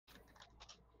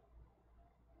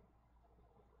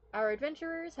Our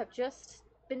adventurers have just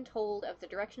been told of the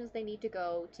directions they need to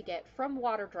go to get from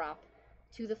Waterdrop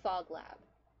to the Fog Lab.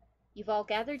 You've all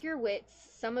gathered your wits,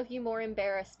 some of you more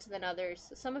embarrassed than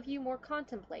others, some of you more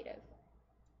contemplative.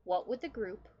 What would the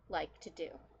group like to do?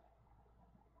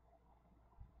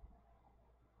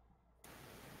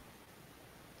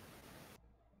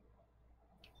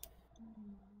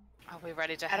 Are we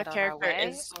ready to Out head of on our character,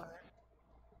 way?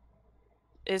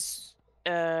 is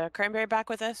Cranberry back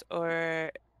with us,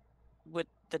 or with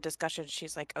the discussion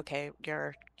she's like, okay,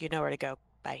 you know where to go.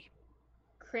 Bye.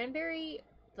 Cranberry,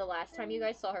 the last time you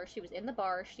guys saw her, she was in the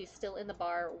bar. She's still in the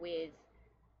bar with,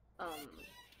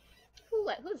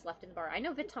 who's left in the bar? I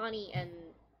know Vitani's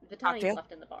Cocktail?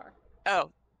 left in the bar.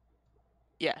 Oh.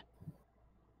 Yeah.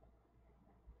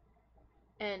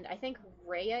 And I think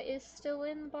Rhea is still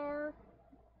in the bar.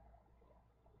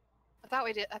 I thought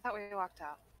we did. I thought we walked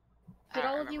out. Did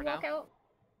all of you walk out?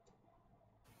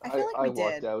 I feel like we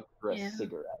walked did. out for a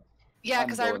cigarette. Yeah,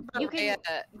 because I remember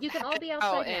you can all be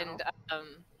outside and now.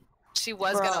 she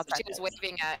was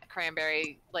waving at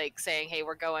Cranberry, like saying, "Hey,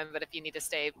 we're going, but if you need to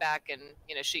stay back and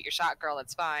shoot your shot, girl,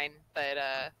 it's fine." But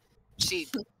she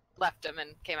left him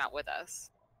and came out with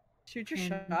us. Shoot your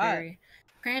shot.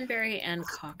 Cranberry and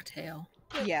cocktail.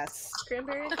 Yes.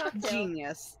 Cranberry and cocktail.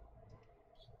 Genius.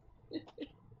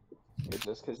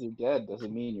 Just because you're dead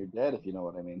doesn't mean you're dead, if you know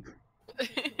what I mean.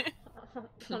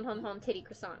 Hum, titty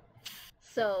croissant.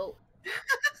 So,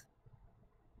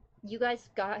 you guys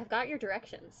have got your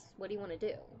directions. What do you want to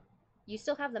do? You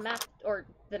still have the map, or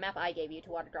the map I gave you to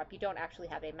Waterdrop. You don't actually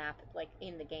have a map, like,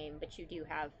 in the game, but you do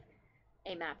have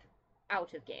a map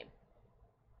out of game.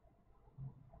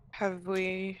 Have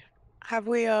we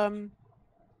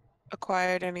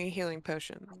acquired any healing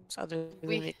potions other than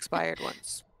the expired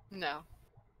ones? No.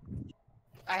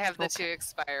 I have the two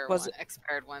expired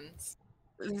ones.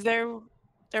 There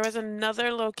was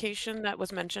another location that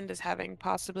was mentioned as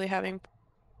possibly having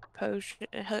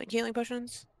healing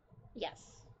potions?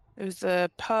 Yes. It was the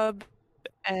pub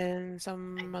and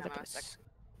some other place.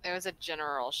 There was a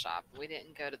general shop. We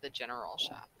didn't go to the general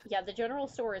shop. Yeah, the general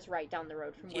store is right down the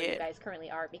road from where you guys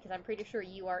currently are, because I'm pretty sure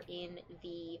you are in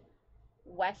the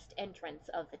west entrance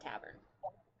of the tavern.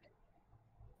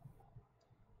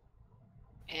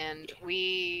 And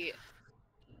we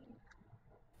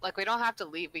don't have to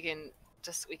leave. We can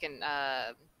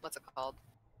what's it called?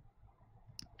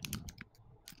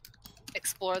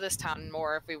 Explore this town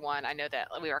more if we want. I know that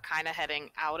we were kind of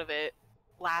heading out of it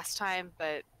last time,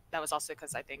 but that was also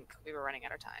because I think we were running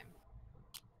out of time.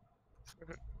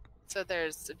 So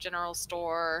there's a general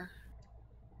store.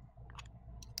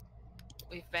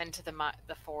 We've been to the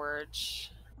forge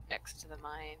next to the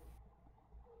mine.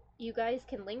 You guys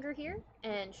can linger here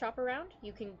and shop around.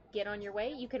 You can get on your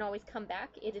way. You can always come back.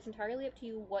 It is entirely up to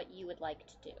you what you would like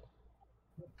to do.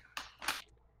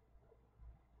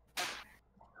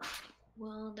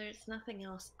 Well, there's nothing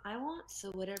else I want,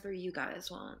 so whatever you guys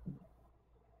want.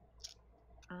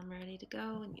 I'm ready to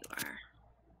go, and you are.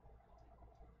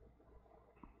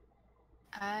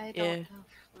 I don't know.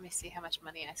 Let me see how much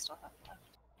money I still have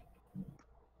left.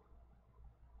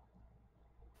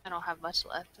 I don't have much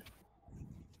left.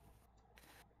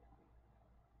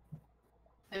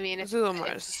 I mean, if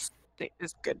Zulmar is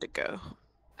good to go.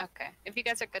 Okay. If you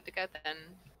guys are good to go, then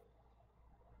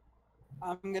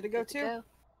I'm good to go too.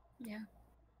 Yeah.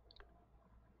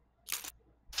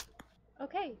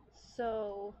 Okay,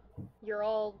 so you're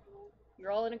all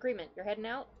in agreement. You're heading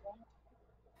out?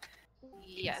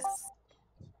 Yes.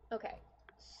 Okay.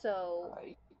 So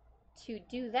to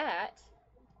do that,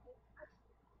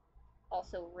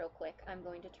 also real quick, I'm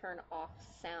going to turn off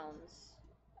sounds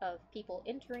of people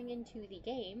entering into the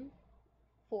game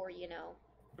for,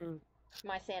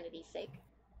 my sanity's sake.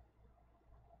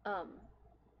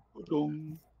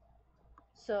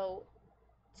 So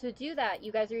to do that,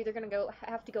 you guys are either going to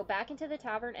have to go back into the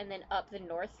tavern and then up the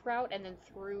north route and then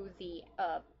through the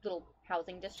little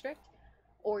housing district,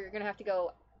 or you're going to have to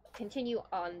continue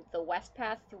on the west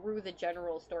path through the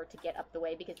general store to get up the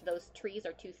way, because those trees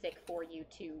are too thick for you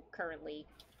to currently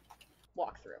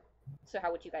walk through. So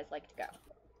how would you guys like to go?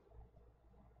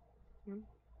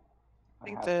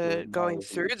 I think going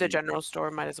through the general store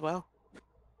might as well.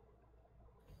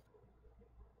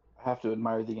 I have to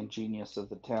admire the ingenious of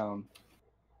the town,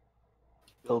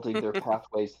 building their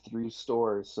pathways through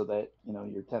stores so that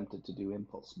you're tempted to do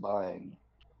impulse buying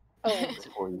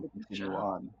before you continue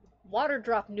on.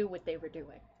 Waterdrop knew what they were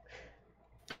doing.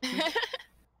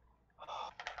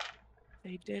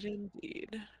 They did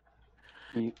indeed.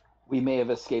 We may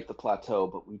have escaped the plateau,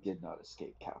 but we did not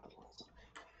escape capitalism.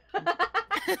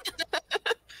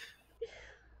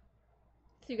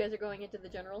 So you guys are going into the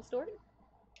general store?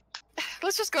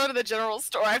 Let's just go to the general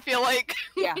store. I feel like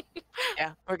Yeah.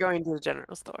 Yeah, we're going to the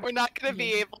general store. we're not going to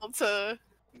be able to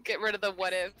get rid of the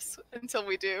what ifs until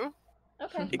we do.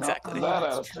 Okay. Exactly. Not that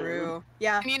That's attitude. true.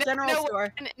 Yeah. And you never General know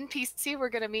store. what NPC we're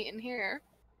going to meet in here.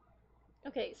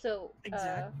 Okay, so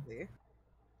Exactly.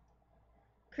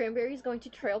 Cranberry's going to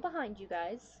trail behind you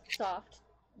guys, soft,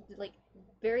 like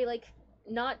very like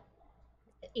not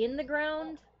in the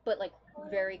ground, but like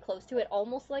very close to it,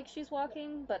 almost like she's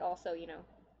walking, but also, you know,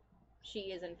 she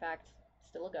is in fact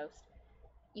still a ghost.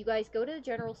 You guys go to the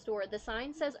general store. The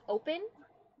sign says open,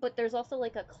 but there's also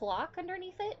like a clock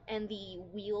underneath it, and the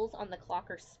wheels on the clock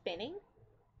are spinning.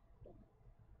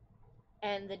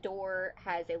 And the door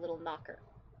has a little knocker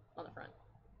on the front.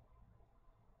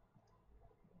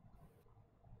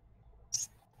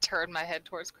 Turn my head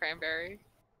towards Cranberry.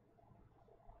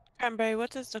 Cranberry, what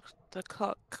does the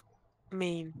clock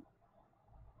mean?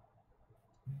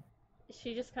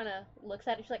 She just kind of looks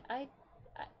at it. She's like, I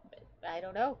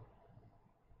don't know.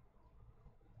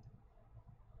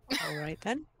 All right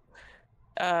then.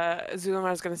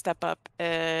 Zulamar's gonna step up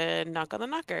and knock on the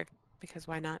knocker because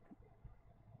why not?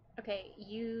 Okay,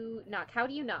 you knock. How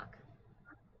do you knock?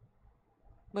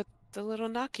 With the little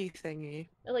knocky thingy.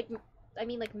 Like, I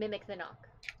mean, like mimic the knock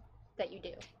that you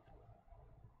do.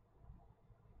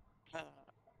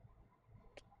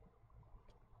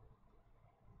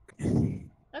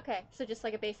 Okay, so just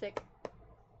like a basic,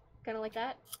 kind of like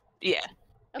that. Yeah,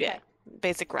 Okay. yeah.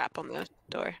 Basic rap on the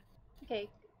door. Okay.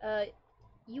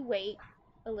 You wait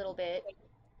a little bit.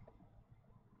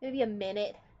 Maybe a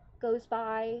minute goes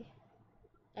by,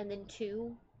 and then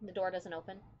 2, and the door doesn't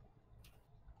open.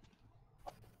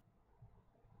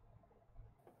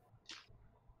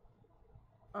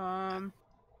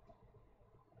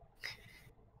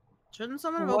 Shouldn't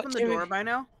someone have What opened the do we- door by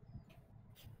now?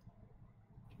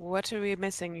 What are we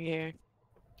missing here?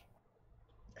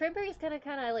 Cranberry's gonna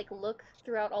kind of like look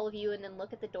throughout all of you, and then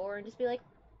look at the door and just be like,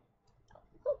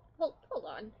 hold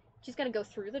on. She's gonna go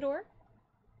through the door,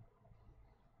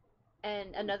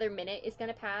 and another minute is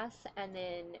gonna pass, and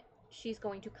then she's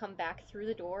going to come back through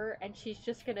the door, and she's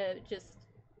just gonna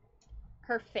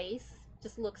her face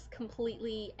just looks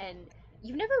completely, and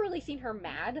you've never really seen her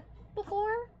mad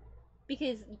before,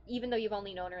 because even though you've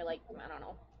only known her like, I don't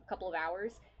know, a couple of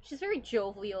hours, she's very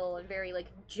jovial and very like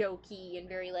jokey and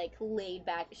very like laid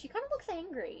back. She kind of looks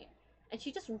angry, and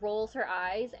she just rolls her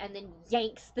eyes and then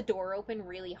yanks the door open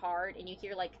really hard, and you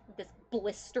hear like this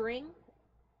blistering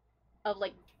of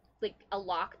like a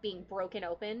lock being broken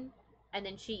open, and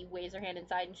then she waves her hand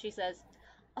inside and she says,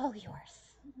 "All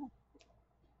yours."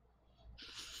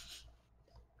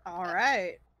 All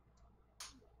right.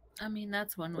 I mean,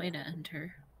 that's one way to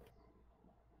enter.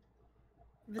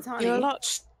 Vitani. You're a lot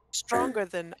stronger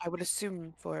than I would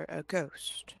assume for a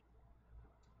ghost.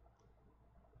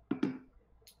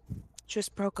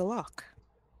 Just broke a lock.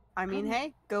 I mean,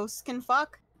 hey, ghosts can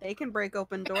fuck. They can break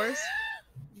open doors.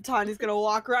 Tani's gonna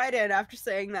walk right in after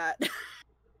saying that.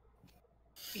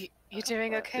 You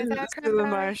doing okay there, Zulamar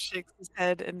Cranberry? shakes his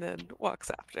head and then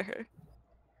walks after her.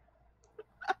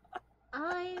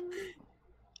 I'm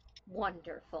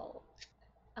wonderful.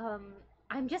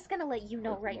 I'm just gonna let you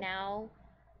know right now,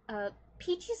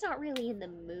 Peachy's not really in the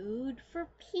mood for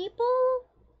people,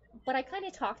 but I kind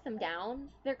of talked them down.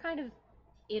 They're kind of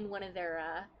in one of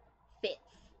their, fits.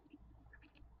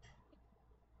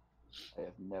 I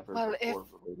have never Well, before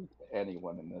related to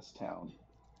anyone in this town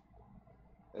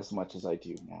as much as I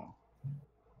do now.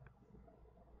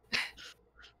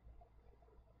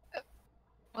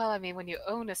 Well, I mean, when you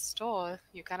own a store,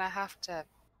 you're gonna have to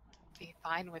be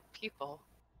fine with people.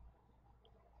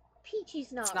 Peachy's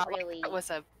It's not not really... like that was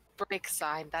a break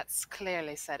sign that's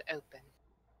clearly said open.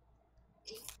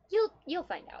 You'll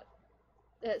find out.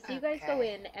 So you guys go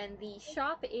Okay. in, and the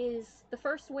shop is... The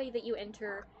first way that you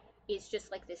enter is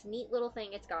just like this neat little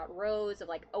thing. It's got rows of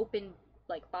like open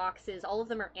like boxes. All of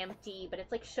them are empty, but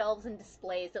it's like shelves and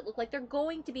displays that look like they're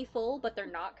going to be full, but they're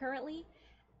not currently.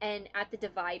 And at the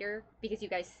divider, because you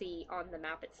guys see on the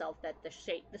map itself that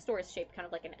the store is shaped kind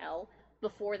of like an L,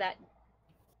 before that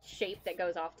shape that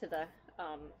goes off to the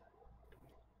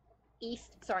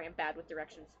east. Sorry, I'm bad with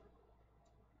directions.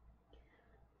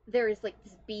 There is like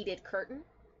this beaded curtain,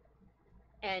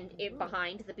 and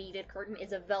behind the beaded curtain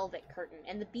is a velvet curtain,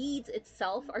 and the beads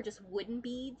itself are just wooden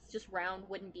beads, just round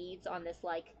wooden beads on this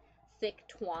like thick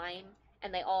twine,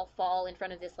 and they all fall in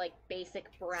front of this like basic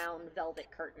brown velvet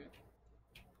curtain.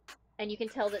 And you can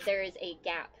tell that there is a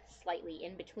gap slightly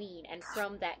in between, and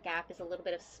from that gap is a little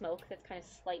bit of smoke that's kind of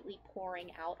slightly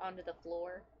pouring out onto the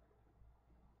floor.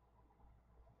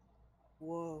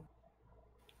 Whoa.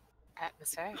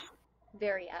 Atmospheric.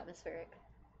 Very atmospheric.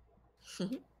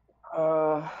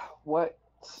 What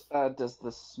does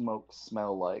the smoke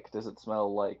smell like? Does it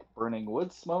smell like burning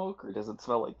wood smoke, or does it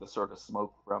smell like the sort of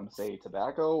smoke from, say,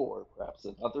 tobacco, or perhaps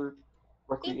another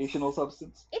recreational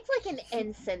substance? It's like an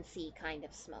incensey kind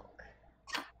of smoke.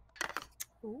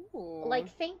 Ooh. Like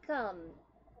think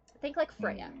like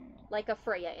Freya, like a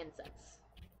Freya incense.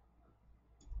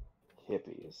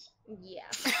 Hippies. Yeah.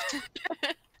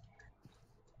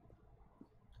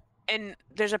 And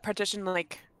there's a partition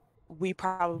like we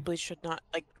probably should not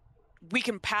like. We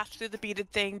can pass through the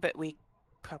beaded thing, but we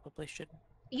probably shouldn't.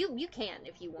 You can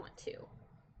if you want to.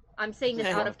 I'm saying this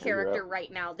Just out wanna of figure character out-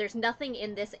 right now. There's nothing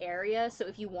in this area, so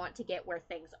if you want to get where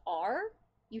things are,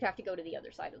 you'd have to go to the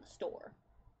other side of the store.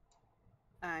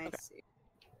 I Okay. see.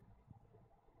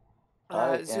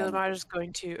 Zulamar is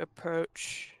going to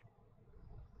approach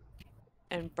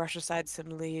and brush aside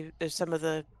some of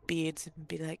the beads, and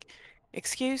be like,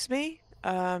 "Excuse me,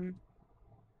 Do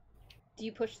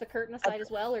you push the curtain aside as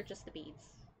well, or just the beads?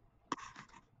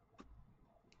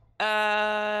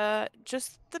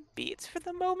 just the beads for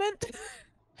the moment."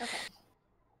 Okay.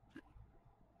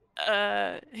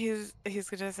 He's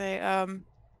gonna say,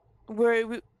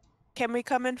 can we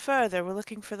come in further? We're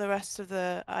looking for the rest of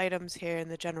the items here in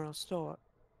the general store.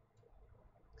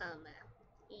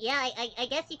 Yeah, I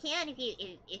guess you can if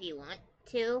you want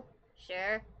to.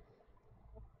 Sure.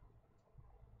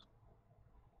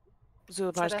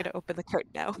 Zulamar's So the- gonna open the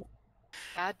curtain now.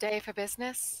 Bad day for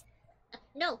business.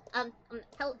 No,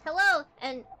 hello,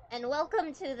 and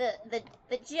welcome to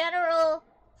the general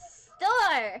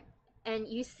store. And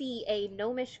you see a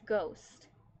gnomish ghost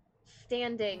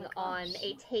standing on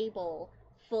a table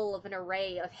full of an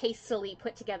array of hastily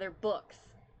put together books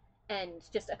and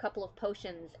just a couple of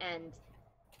potions, and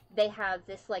they have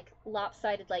this like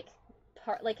lopsided like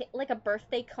a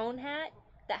birthday cone hat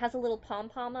that has a little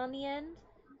pom-pom on the end,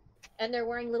 and they're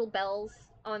wearing little bells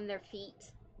on their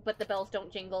feet, but the bells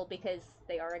don't jingle because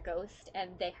they are a ghost,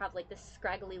 and they have like this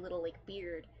scraggly little like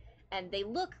beard, and they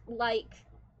look like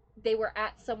they were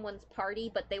at someone's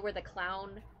party, but they were the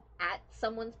clown at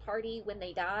someone's party when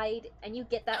they died, and you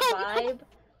get that vibe.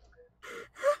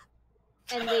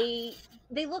 And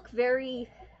they look very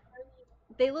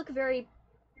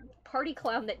party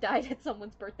clown that died at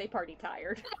someone's birthday party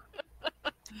tired.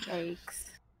 Yikes.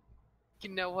 You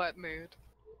know what mood?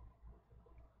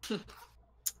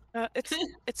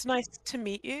 It's nice to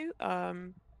meet you. My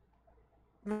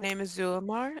name is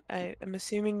Zulamar. I am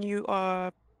assuming you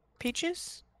are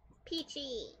Peaches.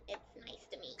 Peachy, it's nice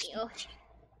to meet you.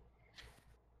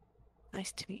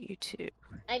 Nice to meet you too.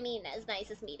 I mean, as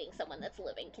nice as meeting someone that's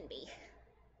living can be.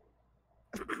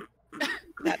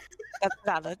 That's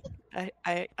valid. I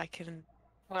can.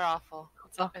 We're awful.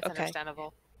 It's Oh, okay.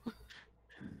 understandable.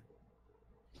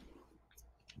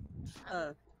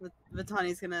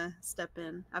 Vitani's gonna step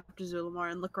in after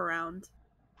Zulamar and look around.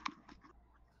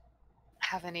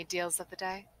 Have any deals of the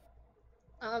day?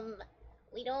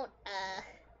 We don't,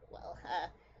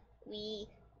 we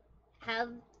have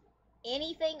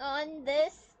anything on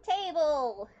this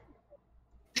table.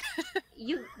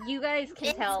 You guys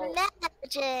can tell.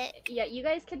 Magic. Yeah, you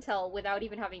guys can tell without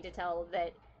even having to tell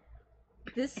that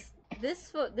this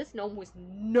gnome was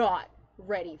not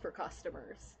ready for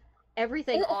customers.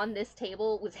 Everything on this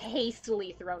table was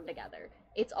hastily thrown together.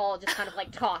 It's all just kind of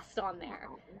like tossed on there.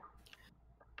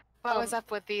 What was up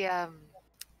with the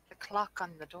clock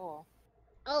on the door?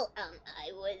 Oh,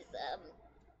 I was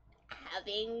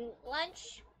having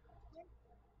lunch.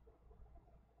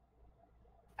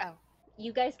 Oh.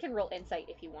 You guys can roll insight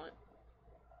if you want.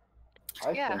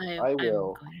 I Yeah. think I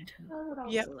will.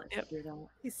 Yep.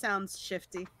 He sounds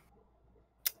shifty.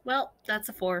 Well, that's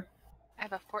a 4. I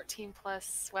have a 14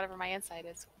 plus whatever my insight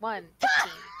is. 15.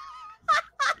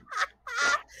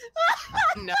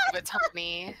 No, but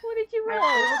Tony. What did you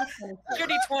roll?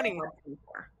 Dirty 20.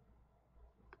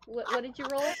 What did you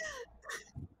roll?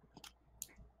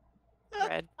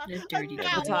 Red. Dirty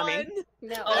That Tommy. one.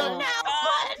 No. Oh,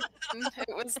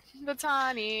 It was the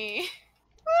Tawny.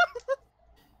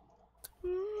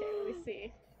 Okay, let me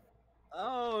see.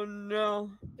 Oh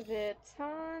no.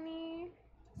 Vitani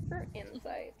for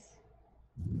insight.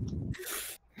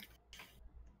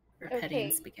 Repeating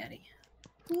Okay. spaghetti.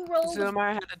 Who rolled?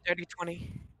 Zulamar had a dirty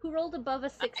 20. Who rolled above a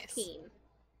 16?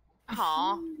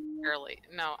 Aw. Barely.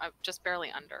 No, I'm just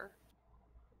barely under.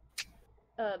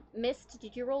 Mist,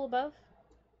 did you roll above?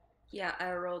 Yeah,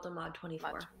 I rolled a mod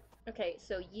 24. Mod. Okay,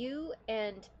 so you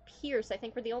and Pierce, I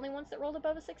think, were the only ones that rolled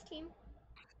above a 16.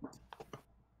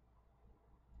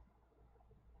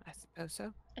 I suppose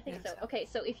so. I think Yeah. so. Okay,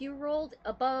 so if you rolled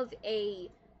above a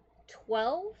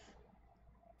 12,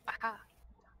 Aha.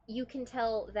 you can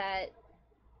tell that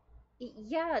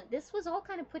Yeah, this was all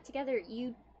kind of put together.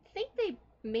 You think they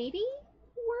maybe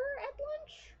were at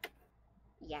lunch?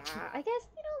 Yeah, I guess,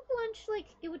 lunch, like,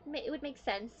 it would make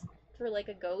sense for, like,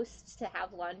 a ghost to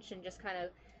have lunch and just kind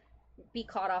of be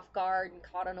caught off guard and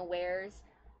caught unawares.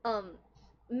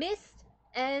 Mist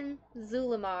and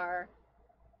Zulamar,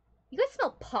 you guys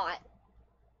smell pot.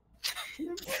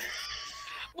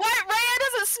 What? Rhea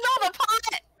doesn't smell the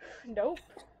pot! Nope.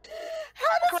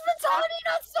 How does Vitani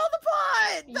not smell the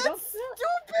pot? You That's don't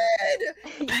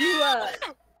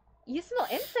stupid! You smell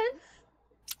incense.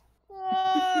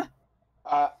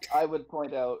 I would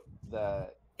point out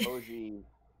that Augie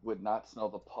would not smell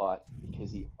the pot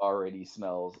because he already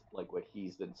smells like what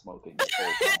he's been smoking the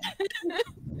whole time.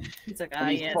 He's like,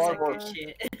 And he's yeah, far it's more- like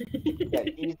shit. Yeah,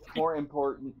 he's more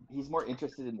important. He's more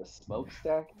interested in the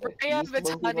smokestack that Rhea he's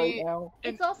smoking right Vitani- now.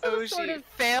 It's also sort Augie of,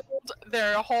 failed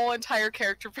their whole entire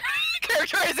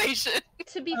characterization.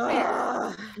 to be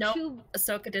fair, Nope. to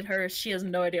Ahsoka did hers. She has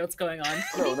no idea what's going on.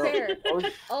 To be fair,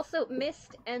 Augie- also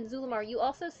Mist and Zulamar, you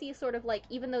also see sort of like,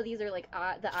 even though these are like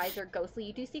the eyes are ghostly,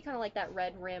 you do see kind of like that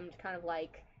red rimmed kind of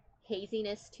like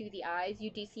haziness to the eyes. You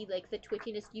do see like the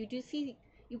twitchiness. You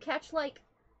catch like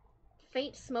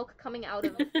faint smoke coming out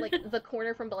of like the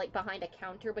corner from like behind a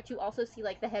counter, but you also see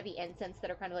like the heavy incense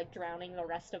that are kind of like drowning the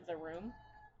rest of the room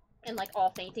and like all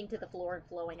fainting to the floor and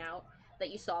flowing out that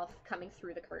you saw coming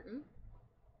through the curtain.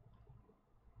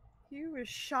 He was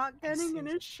shotgunning in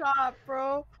his shop,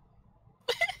 bro.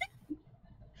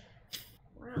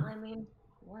 Well, I mean,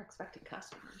 we're expecting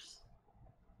customers.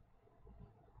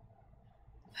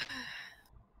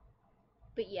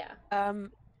 But yeah.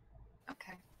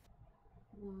 Okay.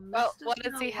 Well, what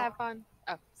does he have on?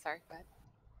 Oh, sorry, go ahead.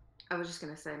 I was just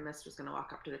gonna say, Mist was gonna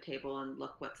walk up to the table and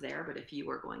look what's there, but if you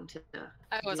were going to,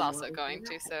 I was do also more going with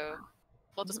to, it, so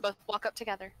we'll just both walk up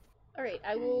together. Alright,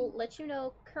 I will let you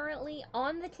know currently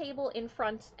on the table in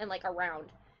front and like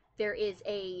around, there is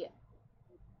a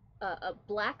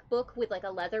black book with like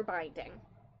a leather binding.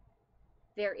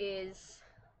 There is,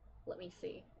 let me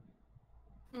see.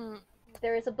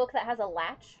 There is a book that has a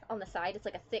latch on the side. It's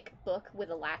like a thick book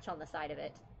with a latch on the side of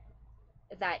it.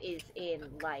 That is in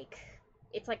like,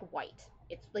 it's like white.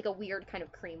 It's like a weird kind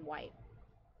of cream white.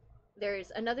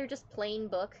 There's another just plain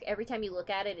book. Every time you look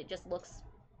at it, it just looks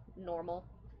normal.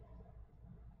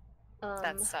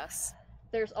 That's sus.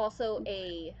 There's also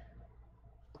a,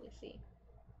 let me see.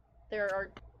 There are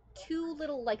two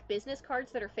little like business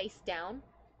cards that are face down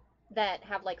that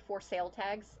have like for sale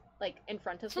tags like in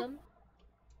front of them.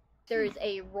 There's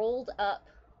a rolled up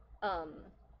a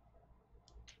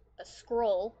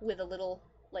scroll with a little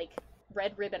like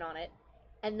red ribbon on it,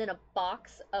 and then a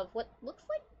box of what looks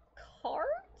like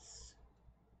cards.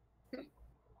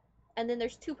 And then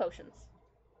there's two potions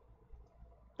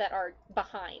that are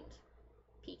behind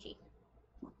Peachy.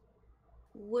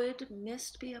 Would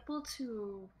Mist be able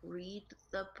to read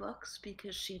the books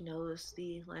because she knows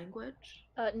the language?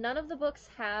 None of the books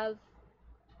have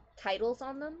titles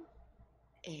on them,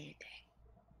 Dang.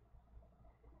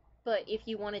 but if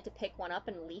you wanted to pick one up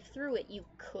and leaf through it, you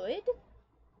could.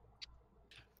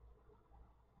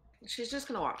 she's just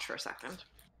gonna watch for a second.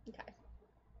 Okay.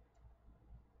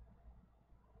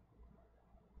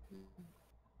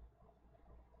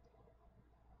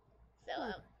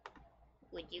 So,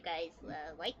 would you guys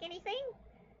like anything?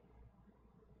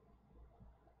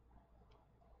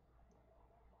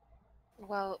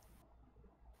 Well,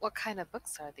 what kind of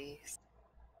books are these?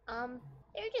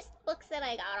 They're just books that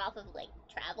I got off of like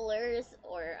Travelers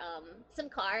or some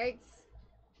cards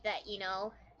that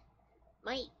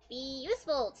might be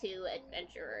useful to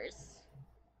adventurers.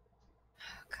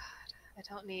 Oh God, I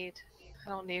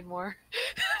don't need more,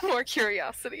 more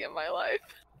curiosity in my life.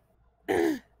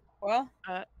 Well,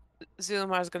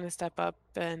 Zulamar's gonna step up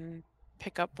and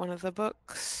pick up one of the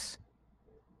books.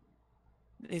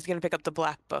 He's gonna pick up the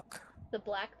black book. The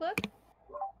black book?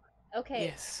 Okay.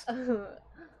 Yes.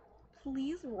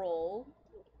 Please roll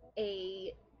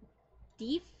a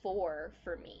d4 for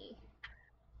me.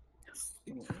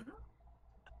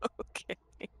 Okay.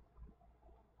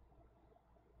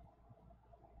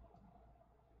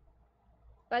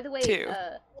 By the way, 2.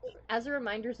 as a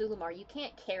reminder, Zulamar, you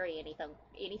can't carry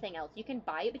anything else. You can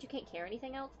buy it, but you can't carry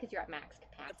anything else because you're at max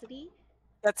capacity.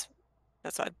 That's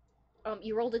fine.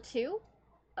 You rolled a 2?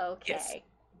 Okay. Yes.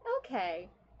 Okay.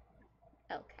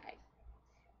 Okay.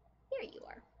 Here you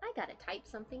are. I gotta type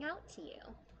something out to you.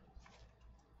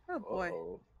 oh boy.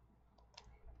 Uh-oh.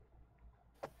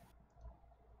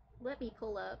 Let me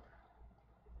pull up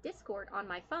Discord on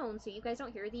my phone so you guys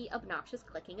don't hear the obnoxious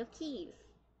clicking of keys.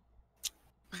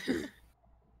 Give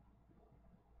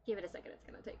it a second, it's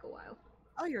gonna take a while.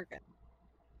 Oh, you're good.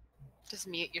 Just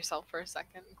mute yourself for a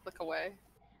second and click away.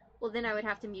 Well, then I would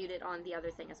have to mute it on the other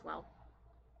thing as well.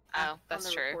 Oh, that's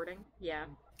on the true. recording. Yeah.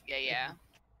 Yeah.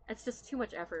 It's just too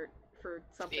much effort for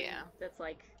something Yeah. that's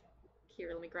like,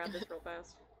 here, let me grab this real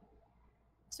fast.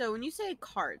 So when you say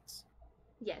cards,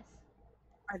 Yes.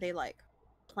 are they like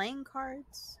playing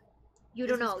cards? You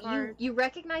don't Business know. cards? You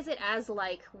recognize it as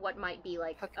like what might be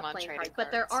like Pokemon a playing trading card, but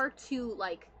there cards. are 2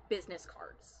 like business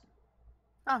cards.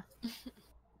 Ah.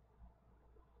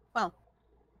 Well.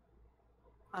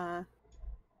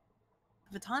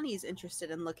 Vitani's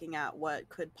interested in looking at what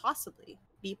could possibly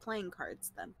be playing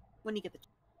cards then. When you get the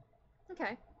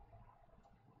Okay.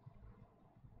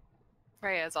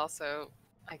 Rhea is also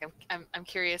like I'm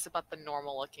curious about the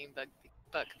normal looking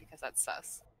book because that's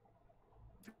sus.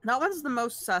 That one's the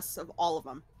most sus of all of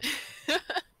them.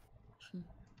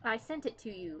 I sent it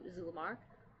to you, Zulmar.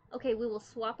 Okay, we will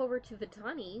swap over to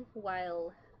Vitani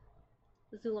while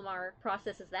Zulmar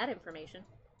processes that information.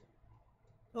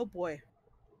 Oh boy.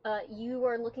 You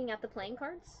are looking at the playing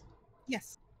cards?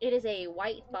 Yes. It is a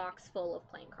white box full of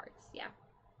playing cards, yeah.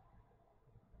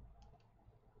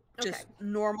 Just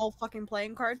normal fucking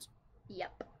playing cards?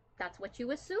 Yep. That's what you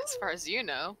assume. As far as you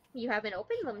know. You haven't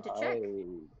opened them to check.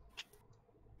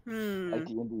 My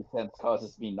D&D sense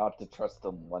causes me not to trust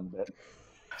them one bit.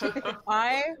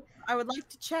 I would like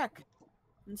to check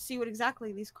and see what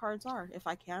exactly these cards are, if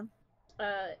I can.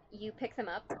 You pick them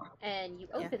up and you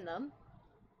open them.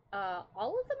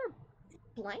 All of them are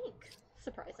blank,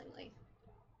 surprisingly.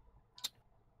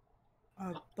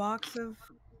 A box of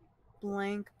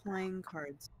blank playing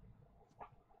cards.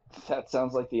 That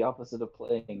sounds like the opposite of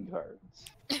playing cards.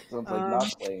 It sounds like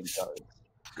not playing cards.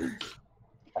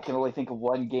 I can only think of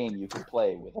one game you could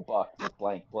play with a box of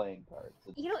blank playing cards.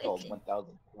 It's called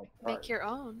 1000 blank cards. Make your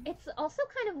own. It's also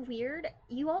kind of weird.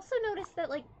 You also notice that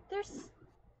like there's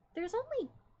only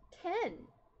 10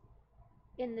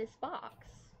 in this box.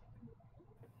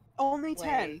 Only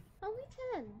 10. Wait. Only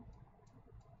 10.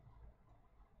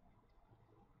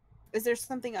 Is there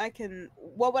something I can...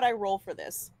 What would I roll for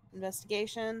this?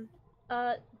 Investigation?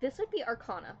 This would be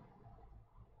Arcana.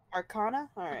 Arcana?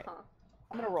 Alright. Uh-huh.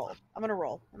 I'm gonna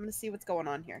roll. I'm gonna see what's going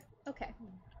on here. Okay.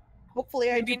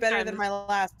 Hopefully I In the do better than meantime- my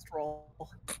last roll.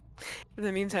 In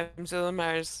the meantime,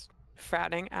 Zulimar's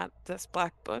fratting at this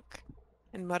black book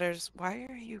and mutters, "Why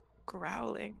are you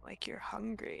growling like you're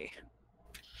hungry?"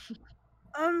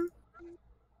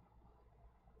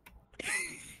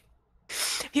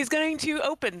 He's going to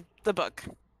open the book.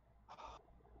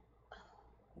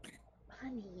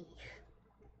 Honey.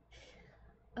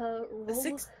 Roll...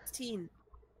 16.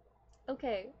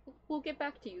 Okay, we'll get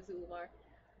back to you, Zulmar.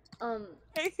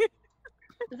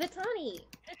 Vitani,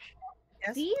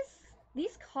 Yes?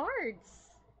 these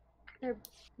cards, they're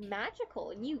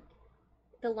magical, and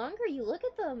the longer you look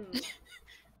at them,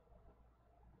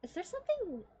 is there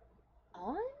something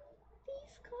on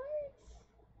these cards?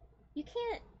 You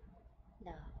can't,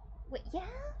 no. Wait,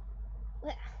 yeah?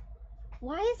 What?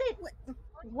 Why is it,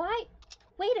 why,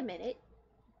 wait a minute,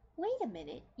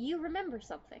 you remember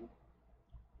something.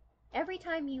 Every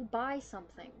time you buy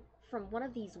something from one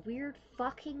of these weird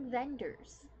fucking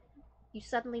vendors, you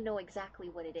suddenly know exactly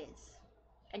what it is.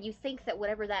 And you think that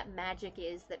whatever that magic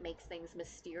is that makes things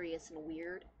mysterious and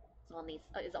weird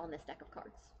is on this deck of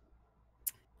cards.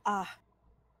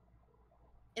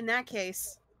 In that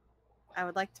case, I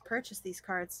would like to purchase these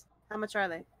cards. How much are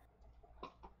they?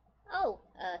 Oh,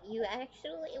 you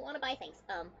actually want to buy things.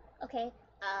 Okay.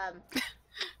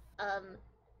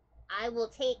 I will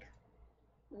take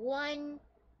 1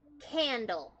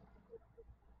 candle.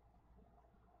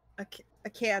 A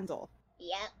candle.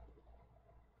 Yep.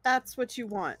 That's what you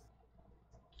want.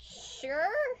 Sure.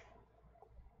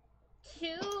 2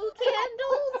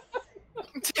 candles?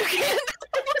 2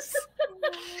 candles?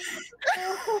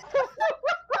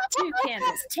 2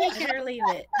 candles. Take it or leave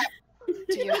it.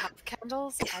 Do you have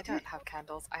candles? I don't have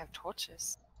candles. I have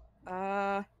torches.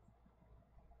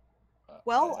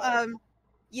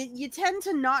 You tend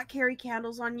to not carry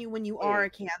candles on you when you are a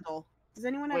candle. Does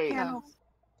anyone have Wait. candles?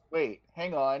 Wait,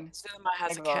 hang on. Zulima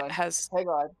has Hang on. Hang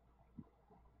on.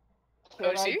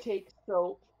 Can I take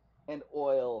soap and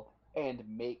oil and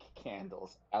make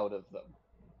candles out of them?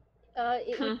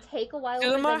 It would take a while for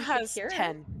Zulima them has to cure.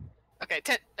 10. Okay,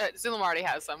 Zulima already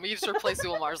has some. We just replace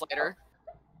Zulimar's later.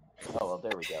 Oh, well,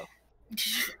 there we go.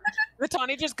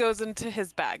 Vitani just goes into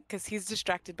his bag because he's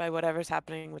distracted by whatever's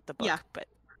happening with the book. Yeah. But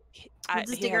We'll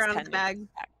just he dig has around 10 the in bag, his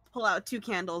bag. pull out 2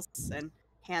 candles, and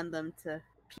hand them to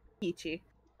Peachy.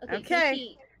 Okay, Okay.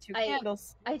 Peachy, 2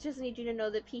 candles. I just need you to know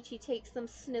that Peachy takes them,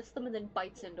 sniffs them, and then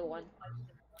bites into one.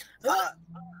 Oh,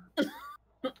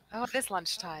 it is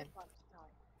lunchtime.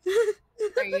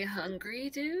 Are you hungry,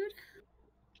 dude?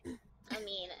 I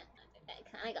mean, I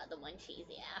kind of got the munchies,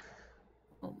 yeah.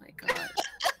 Oh my god.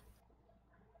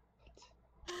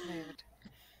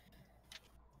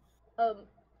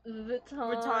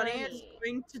 Vitani is Vitani.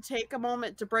 going to take a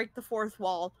moment to break the fourth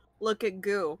wall, look at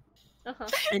Goo, Uh-huh.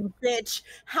 and bitch,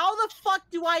 how the fuck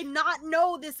do I not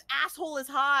know this asshole is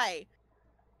high?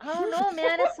 I don't know,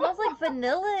 man. It smells like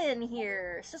vanilla in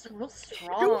here. It's just real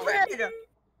strong.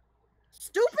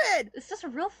 Stupid! It's just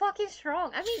real fucking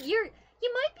strong. I mean, you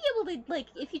might be able to, like,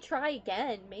 if you try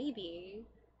again, maybe.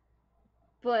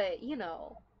 But, you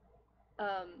know.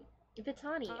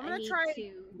 Vitani, I'm I gonna need try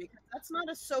to... because that's not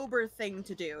a sober thing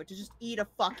to do, to just eat a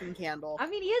fucking candle. I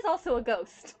mean, he is also a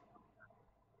ghost.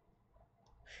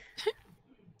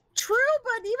 True,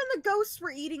 but even the ghosts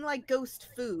were eating, like, ghost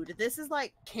food. This is,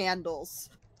 like, candles.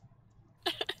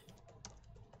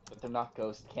 But they're not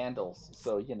ghost candles,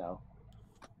 so, you know.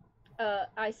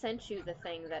 I sent you the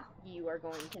thing that you are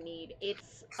going to need.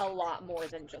 It's a lot more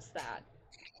than just that.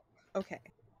 Okay.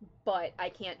 But I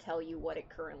can't tell you what it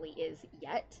currently is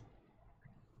yet.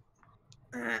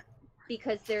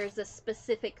 Because there's a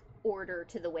specific order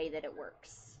to the way that it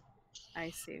works.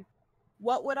 I see.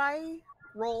 What would I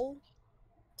roll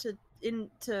to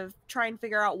try and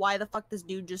figure out why the fuck this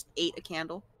dude just ate a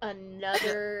candle?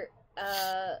 Another,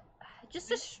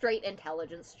 just a straight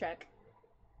intelligence check.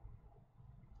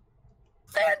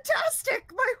 Fantastic!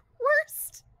 My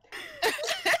worst!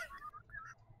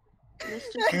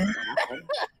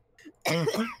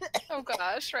 Oh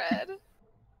gosh, Red.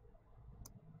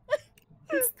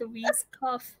 It's the wheeze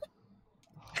cough.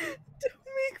 Don't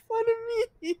make fun of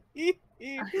me!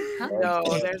 No,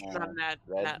 there's none that.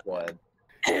 Red blood.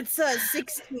 It's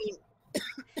 16.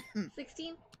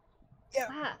 16? Yeah.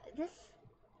 Wow,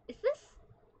 is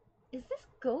this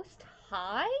ghost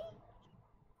high?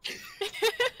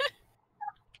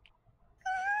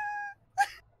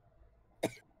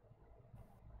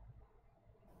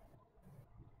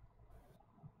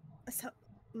 So,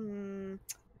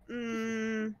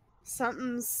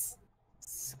 something's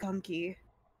skunky.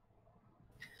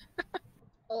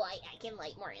 Oh, I can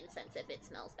light more incense if it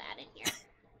smells bad in here.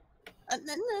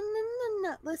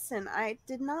 No. Listen, I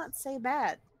did not say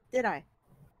bad, did I?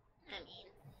 I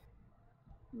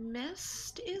mean,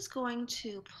 Mist is going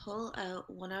to pull out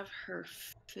one of her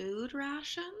food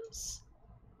rations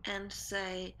and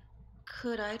say,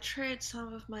 "Could I trade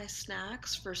some of my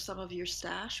snacks for some of your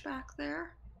stash back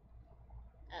there?"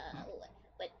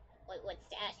 what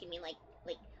stash? You mean like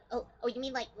oh you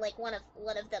mean like one of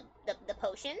the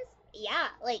potions? Yeah,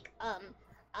 like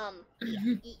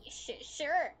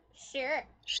sure.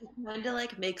 She kind of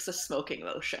like makes a smoking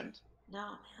motion.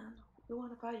 No, man, we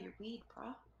want to buy your weed,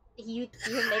 bro. You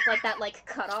make like that like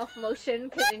cutoff motion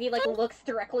because then he like looks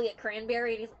directly at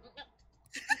Cranberry and he's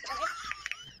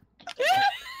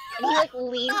and he like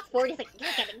leans forward. He's like,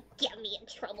 "You're gonna get me in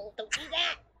trouble. Don't do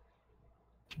that."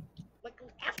 Like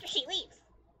after she leaves.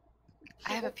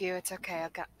 I have a few. It's okay.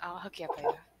 I'll hook you up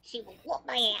later. She will whoop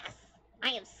my ass. I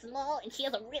am small and she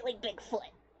has a really big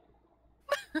foot.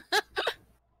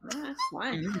 That's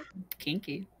fine.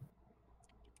 Kinky.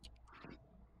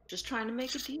 Just trying to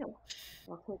make a deal.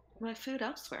 I'll put my food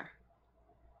elsewhere.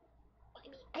 I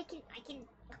mean, I can.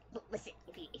 Listen,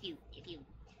 if you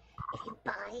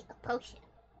buy a potion,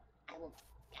 I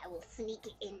will sneak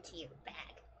it into your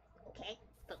bag, okay?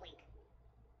 But like,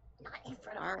 not in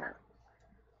front of her.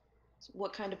 So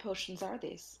what kind of potions are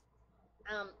these?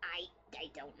 I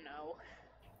don't know.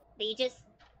 I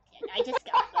just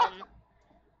got them.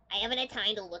 I haven't had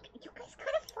time to look. You guys kind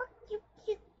of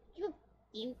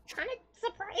you kind of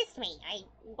surprised me. I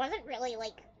wasn't really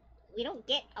like, we don't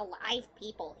get alive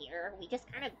people here. We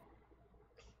just kind of.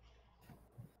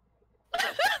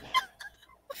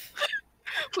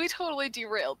 We totally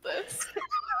derailed this.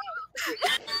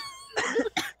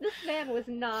 This man was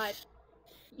not.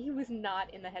 He was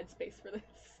not in the headspace for this.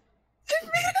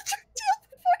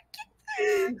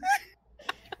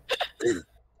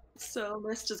 So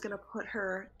Mist is going to put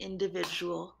her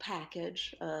individual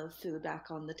package of food back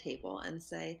on the table and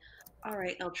say, "All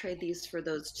right, I'll trade these for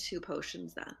those 2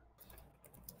 potions then."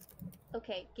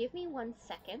 Okay, give me 1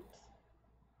 second.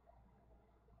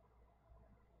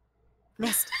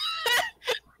 Mist.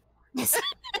 Mist.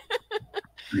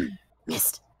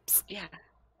 Mist. Psst. Yeah.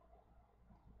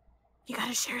 You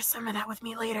gotta share some of that with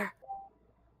me later.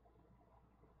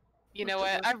 You know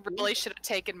what? I really should have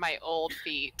taken my old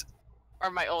feat. Or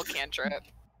my old cantrip.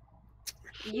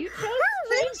 You chose to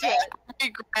change it. I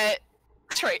regret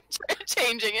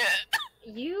changing it.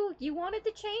 You wanted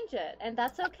to change it, and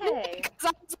that's okay. I was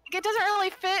like, it doesn't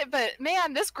really fit, but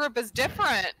man, this group is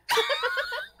different.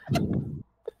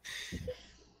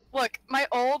 my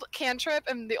old cantrip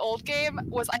in the old game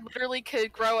was I literally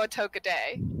could grow a toke a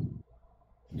day.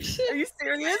 Are you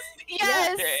serious?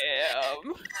 Yes!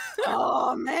 Damn.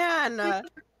 Oh man.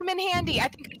 I'm in handy. I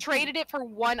think I traded it for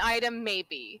one item,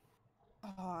 maybe.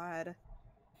 God.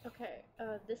 Okay,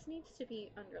 this needs to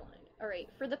be underlined. Alright,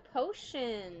 for the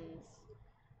potions.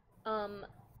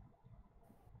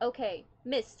 Okay,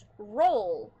 Mist,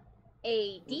 roll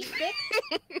a d6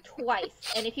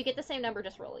 twice. And if you get the same number,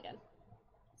 just roll again.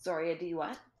 Sorry, a D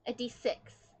what? A d6.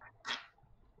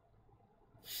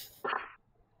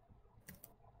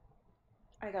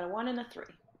 I got a 1 and a 3.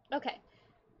 Okay,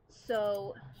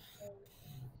 so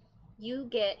you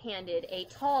get handed a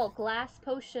tall glass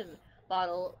potion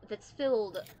bottle that's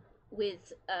filled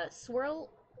with a swirl.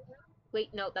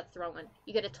 Wait, no, that's the wrong one.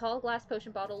 You get a tall glass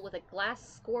potion bottle with a glass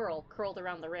squirrel curled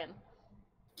around the rim.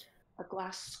 A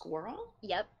glass squirrel?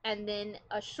 Yep, and then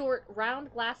a short,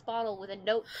 round glass bottle with a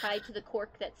note tied to the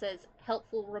cork that says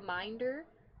 "helpful reminder."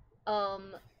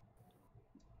 But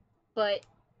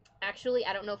actually,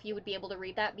 I don't know if you would be able to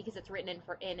read that because it's written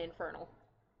in Infernal.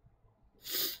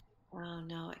 Oh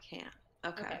no, I can't.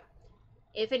 Okay.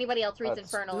 If anybody else reads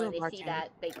That's Infernal and they doable, see can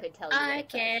that, they could tell you. what I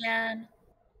it says. can.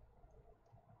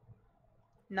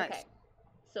 Nice. Okay,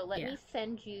 so let Yeah. me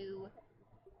send you.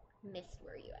 Mist,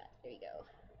 where are you at? There you go.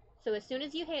 So as soon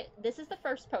as you hit, this is the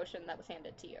first potion that was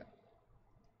handed to you.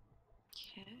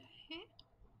 Okay.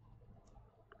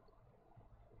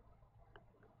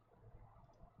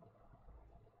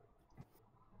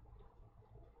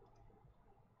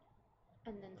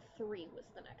 And then 3 was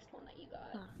the next one that you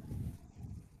got.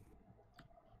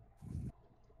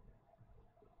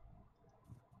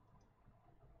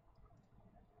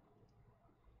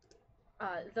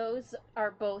 Huh. Those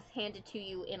are both handed to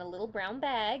you in a little brown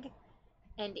bag,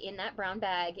 and in that brown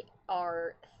bag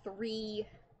are 3,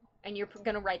 and you're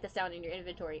gonna write this down in your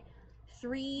inventory,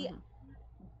 3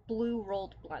 blue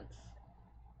rolled blunts.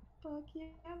 Fuck yeah,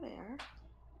 there.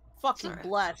 Fucking Sorry.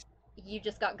 blessed. You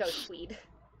just got ghost weed.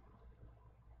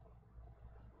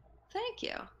 Thank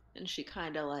you. And she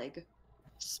kind of like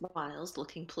smiles,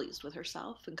 looking pleased with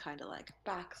herself, and kind of like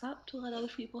backs up to let other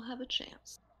people have a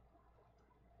chance.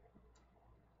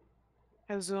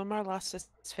 Has Zulmar lost his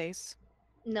face?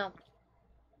 No.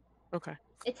 Okay.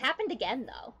 It's happened again,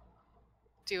 though.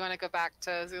 Do you want to go back to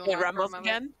Zulmar It for a rumbles moment?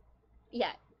 again,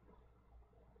 Yeah.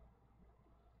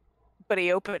 but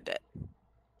he opened it.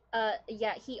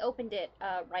 Yeah, he opened it.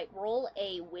 Right, roll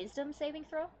a wisdom saving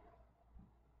throw.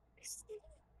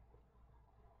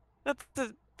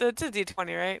 That's a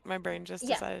D20, right? My brain just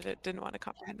Yeah. decided it didn't want to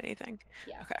comprehend anything.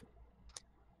 Yeah. Okay.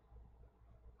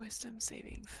 Wisdom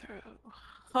saving throw.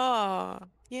 Oh,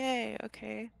 yay.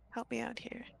 Okay. Help me out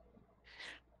here.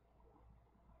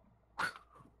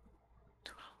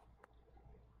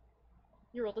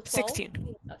 You rolled a 12?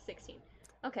 16. Oh, 16.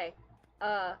 Okay.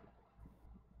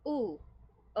 Ooh.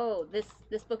 Oh,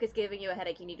 this book is giving you a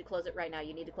headache. You need to close it right now.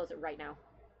 You need to close it right now.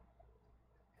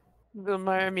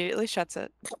 Zulmar immediately shuts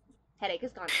it. Headache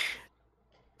is gone.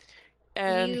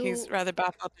 And he's You- rather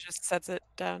baffled, just sets it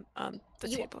down on the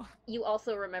You- table. You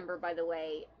also remember, by the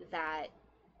way, that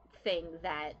thing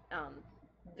that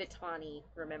Vitani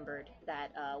remembered,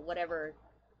 that whatever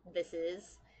this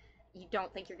is, you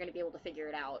don't think you're going to be able to figure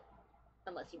it out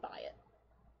unless you buy it.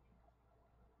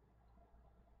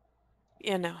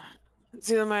 Yeah, no.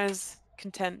 Zulmar is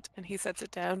content and he sets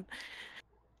it down.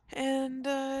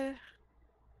 And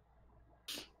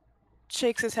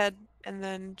shakes his head and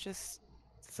then just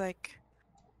is like,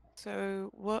 so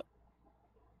what?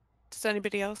 Does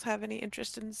anybody else have any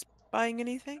interest in buying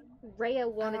anything? Rhea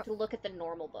wanted to look at the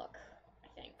normal book, I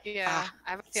think. Yeah, I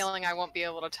have a feeling I won't be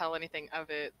able to tell anything of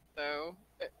it, though,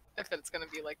 if it's going to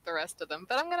be like the rest of them.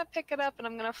 But I'm going to pick it up and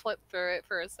I'm going to flip through it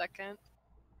for a second.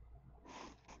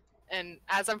 And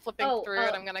as I'm flipping through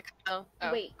it, I'm going to kind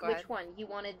of... Wait, go which ahead. one? You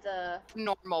wanted the...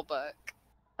 Normal book.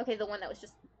 Okay, the one that was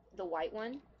just the white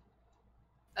one? You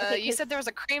Okay, 'cause- said there was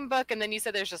a cream book, and then you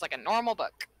said there's just like a normal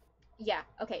book. Yeah,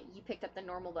 okay, you picked up the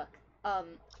normal book.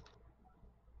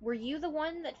 Were you the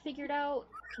one that figured out...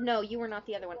 No, you were not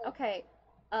the other one. Okay,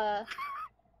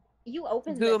 you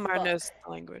opened this Zulmar book. knows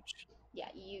the language. Yeah,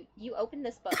 you opened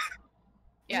this book.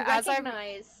 Yeah, You as I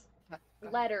recognize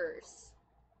letters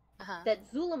that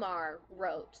Zulmar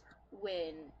wrote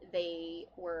when they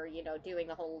were, doing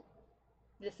the whole,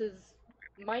 this is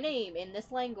my name in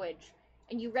this language.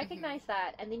 And you recognize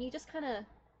that, and then you just kind of,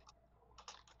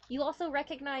 you also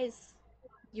recognize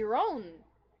your own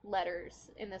letters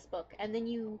in this book, and then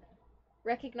you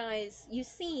recognize, you've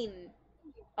seen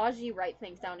Augie write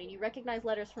things down, and you recognize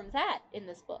letters from that in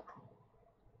this book.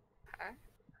 Okay.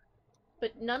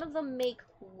 But none of them make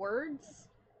words.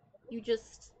 You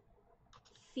just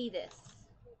see this?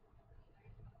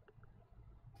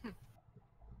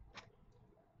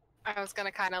 I was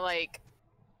gonna kind of like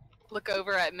look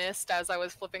over at Mist as I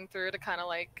was flipping through to kind of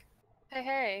like,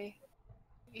 hey,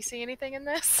 you see anything in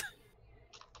this?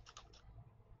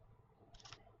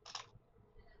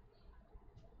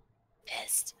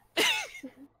 Mist.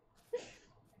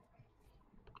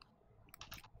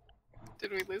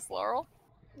 Did we lose Laurel?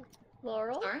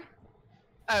 Laurel? Sorry?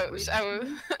 Oh,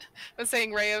 I was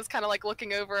saying Rhea was kind of like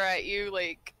looking over at you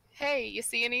like, hey, you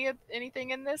see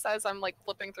anything in this? As I'm like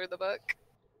flipping through the book.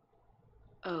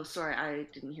 Oh, sorry, I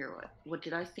didn't hear what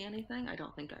did I see anything? I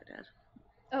don't think I did.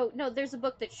 Oh, no, there's a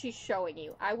book that she's showing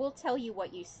you. I will tell you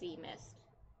what you see, Mist.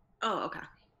 Oh, okay. I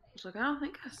was like, I don't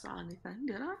think I saw anything,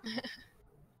 did I?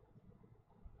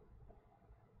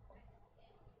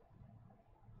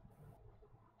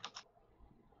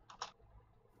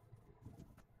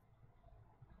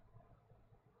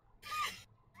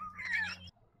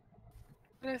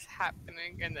 What is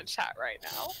happening in the chat right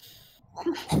now?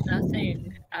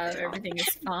 Nothing. Everything is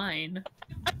fine.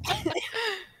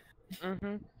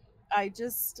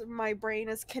 My brain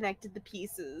has connected the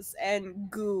pieces,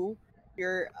 and Goo,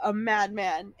 you're a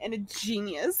madman and a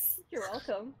genius. You're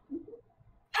welcome.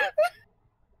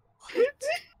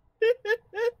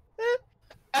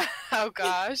 Oh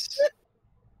gosh.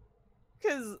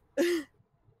 Because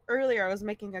earlier I was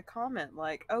making a comment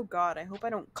like, oh god, I hope I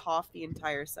don't cough the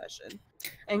entire session.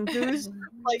 And Goo's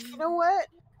like, you know what?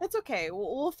 It's okay.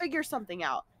 We'll figure something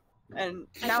out. And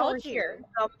I now we're told you. here.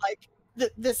 I'm like,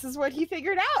 this is what he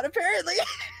figured out, apparently.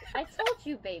 I told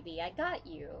you, baby. I got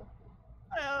you.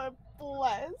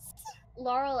 Blessed.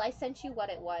 Laurel, I sent you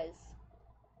what it was.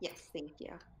 Yes, thank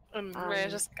you. Rhea,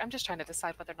 I'm just trying to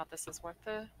decide whether or not this is worth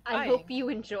the I buying. hope you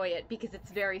enjoy it because it's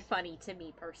very funny to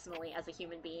me personally as a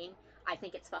human being. I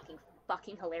think it's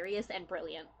fucking hilarious and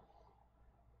brilliant.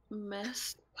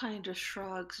 Miss kind of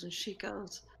shrugs and she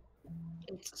goes,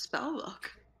 it's a spell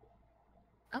book.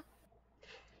 Oh.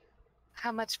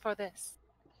 How much for this?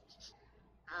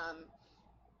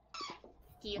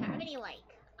 Do you have any, like,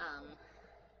 I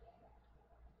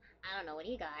don't know, what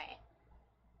do you got?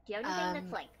 Do you have anything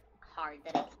that's, like, hard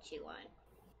that I can chew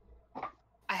on?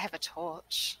 I have a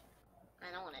torch.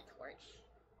 I don't want a torch.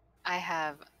 I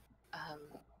have,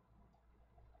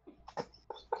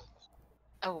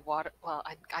 oh, water. Well,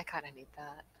 I kind of need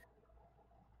that.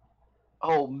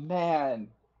 Oh man.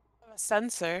 A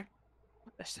sensor.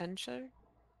 A sensor?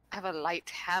 I have a light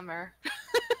hammer.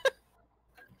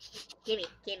 Gimme.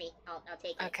 I'll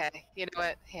take it. Okay, you know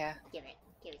what? Yeah. Give it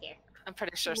here. I'm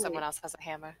pretty sure someone else has a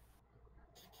hammer.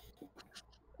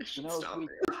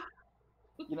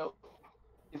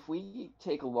 If we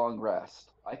take a long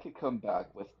rest, I could come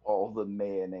back with all the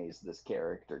mayonnaise this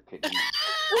character could eat.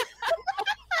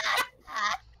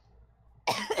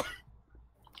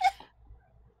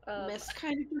 Miss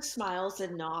kind of just smiles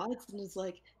and nods and is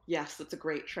like, yes, that's a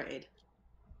great trade.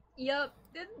 Yep,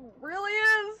 it really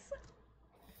is.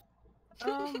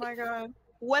 Oh my god.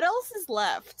 What else is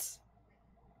left?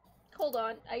 Hold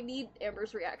on, I need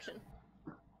Amber's reaction.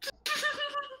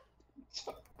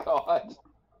 God.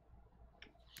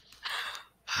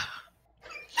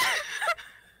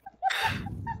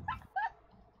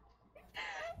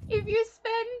 If you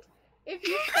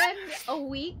spend a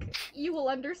week, you will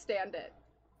understand it.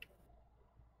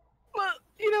 Well,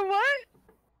 you know what?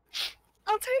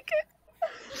 I'll take it.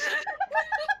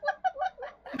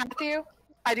 Matthew,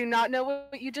 I do not know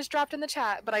what you just dropped in the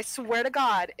chat, but I swear to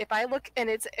God, if I look and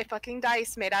it's a fucking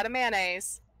dice made out of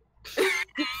mayonnaise,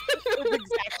 That's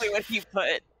exactly what he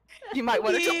put. you might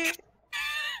want to.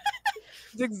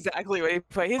 That's exactly what he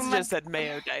put. He's my- just said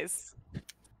mayo dice.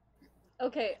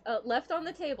 Okay, left on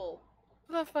the table.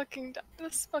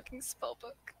 This fucking spell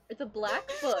book. It's a black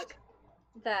book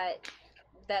that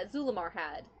Zulamar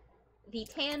had. The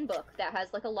tan book that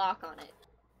has like a lock on it.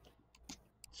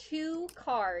 2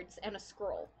 cards and a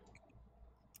scroll.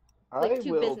 Like I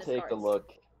 2 will business take a cards.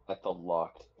 look at the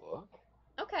locked book.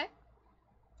 Okay.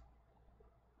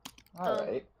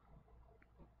 Alright.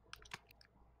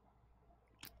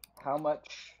 How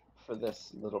much for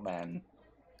this little man?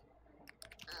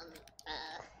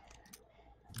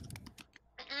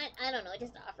 I don't know,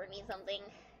 just offer me something.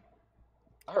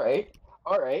 Alright.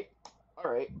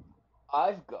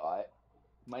 I've got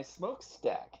my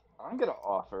smokestack. I'm gonna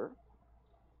offer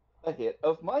a hit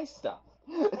of my stuff.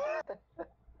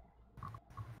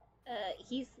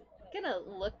 He's gonna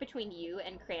look between you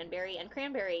and Cranberry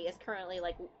is currently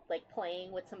like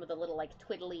playing with some of the little like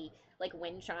twiddly like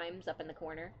wind chimes up in the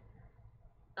corner.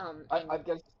 I'm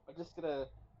just gonna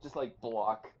like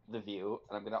block the view,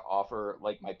 and I'm gonna offer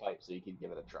like my pipe so you can give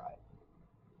it a try.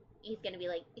 he's gonna be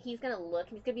like, he's gonna look,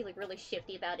 and he's gonna be like really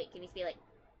shifty about it, and he's gonna be like,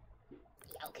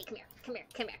 yeah, okay, come here.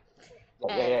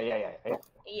 Yeah.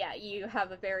 Yeah, you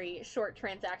have a very short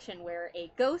transaction where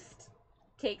a ghost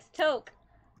takes Toke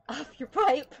off your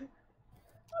pipe.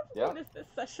 What is this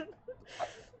session?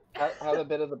 Have a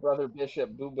bit of the brother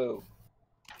Bishop Boo Boo.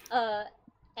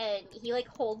 And he like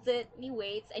holds it and he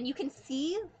waits, and you can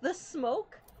see the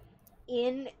smoke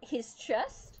in his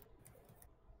chest,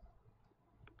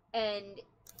 and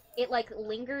it like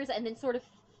lingers and then sort of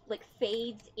like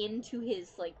fades into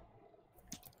his like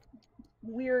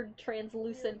weird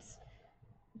translucent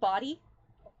body.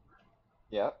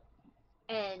 Yeah.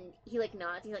 And he like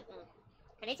nods. He's like,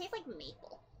 and it tastes like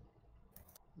maple.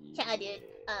 Yeah, dude.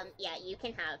 Yeah, you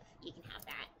can have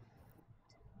that.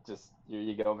 Just here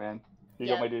you go, man. Here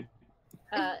you Yep. go, my dude.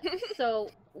 So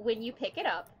when you pick it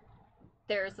up,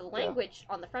 there's a language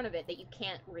on the front of it that you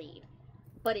can't read,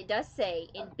 but it does say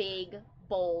in big,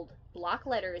 bold block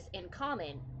letters in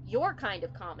common, your kind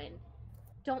of common,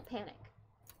 don't panic.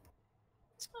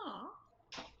 Aww.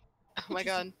 Oh my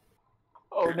god.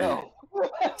 Oh no.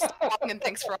 And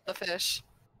thanks for all the fish.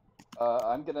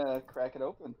 I'm gonna crack it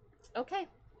open. Okay.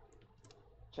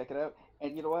 Check it out.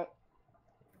 And you know what?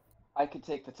 I could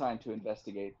take the time to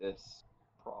investigate this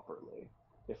properly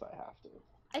if I have to.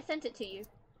 I sent it to you.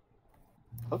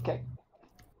 Okay.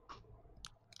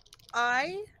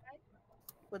 I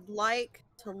would like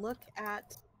to look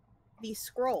at the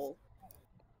scroll.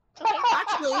 Okay.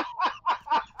 Actually,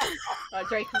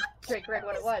 Drake read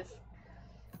what it was.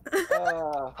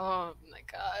 Oh my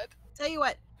god. tell you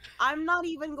what, I'm not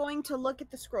even going to look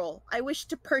at the scroll. I wish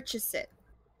to purchase it.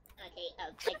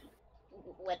 Okay,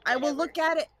 I will look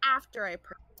at it after I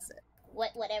purchase it.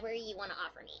 Whatever you want to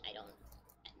offer me. I don't.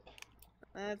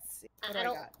 Let's see. I What do I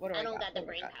don't. got? What do I don't got got? the What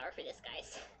do I brain got? power for this,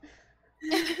 guys.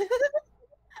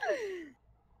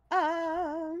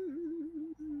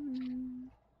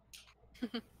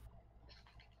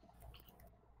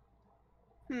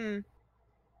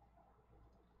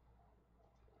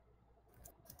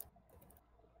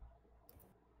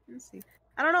 Let's see.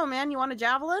 I don't know, man. You want a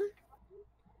javelin?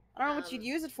 I don't know what you'd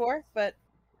use it for, but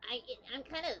I'm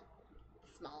kind of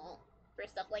small for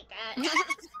stuff like that. the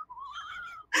javelin's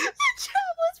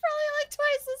probably like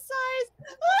twice the size.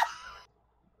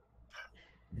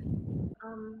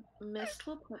 Mist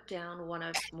will put down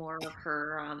more of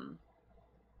her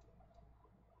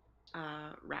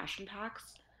ration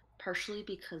packs, partially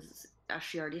because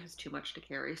she already has too much to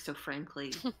carry. So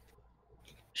frankly,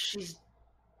 she's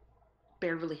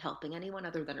barely helping anyone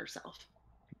other than herself.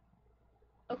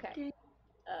 Okay.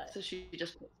 So she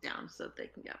just puts down so they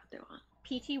can get what they want.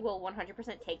 PT will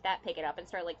 100% take that, pick it up, and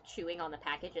start like chewing on the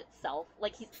package itself.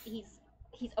 Like he's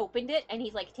opened it and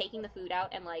he's like taking the food out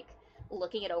and like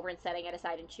looking it over and setting it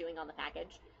aside and chewing on the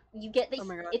package. You get that. Oh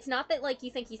my God. It's not that like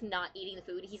you think he's not eating the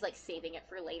food. He's like saving it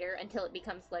for later until it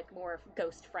becomes like more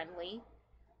ghost friendly.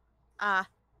 Ah,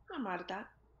 I'm mad at that.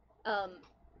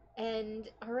 And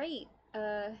all right.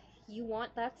 You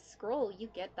want that scroll? You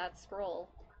get that scroll.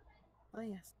 oh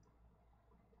yes.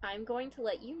 I'm going to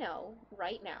let you know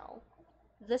right now.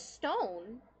 The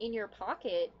stone in your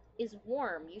pocket is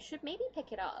warm. You should maybe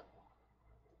pick it up.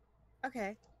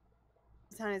 Okay.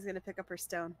 Tania's gonna pick up her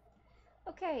stone.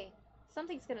 Okay.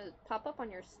 Something's gonna pop up on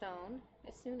your stone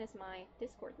as soon as my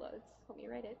Discord loads. Let me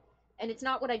write it. And it's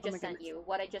not what I my just sent goodness. you.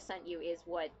 What I just sent you is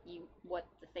what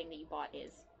the thing that you bought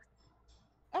is.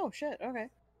 Oh shit. Okay.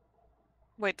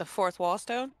 Wait, the fourth wall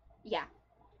stone? Yeah.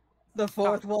 The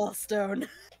fourth wall stone.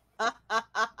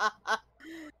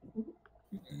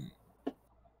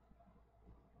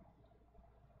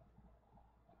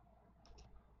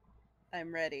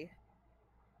 I'm ready.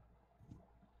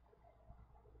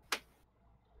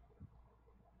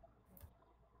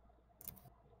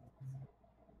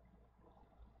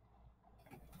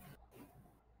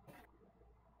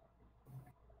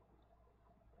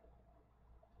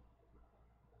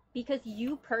 Because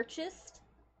you purchased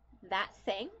that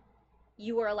thing,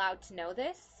 you are allowed to know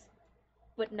this,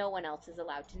 but no one else is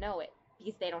allowed to know it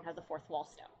because they don't have the fourth wall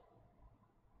stone.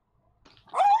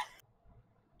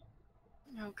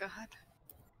 Oh god.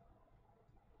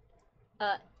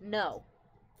 No.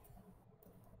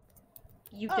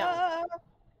 You don't.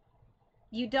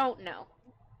 You don't know.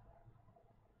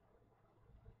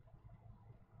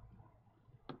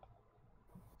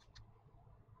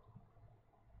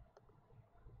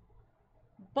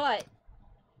 But,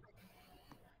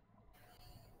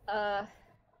 hold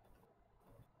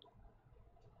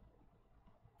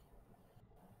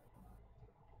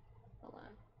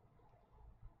on.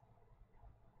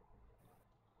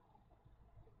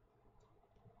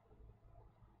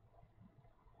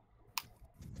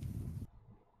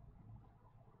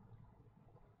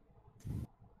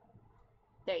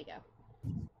 There you go.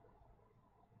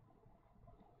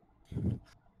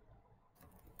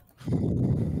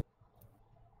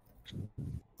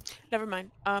 Never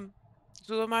mind.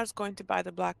 Zulamar's going to buy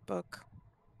the black book,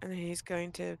 and he's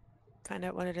going to find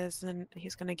out what it is, and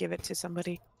he's going to give it to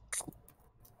somebody.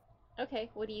 Okay,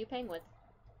 what are you paying with?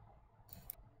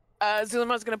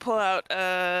 Zulamar's going to pull out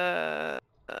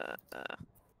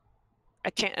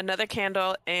another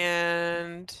candle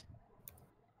and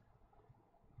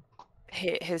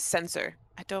his sensor.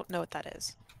 I don't know what that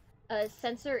is. A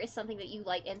censer is something that you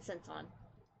light incense on.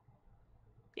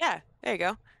 Yeah, there you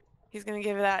go. He's going to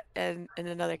give that and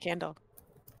another candle.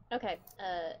 Okay,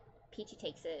 Peachy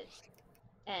takes it.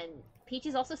 And Peach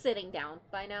is also sitting down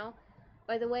by now,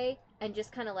 by the way, and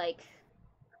just kind of like...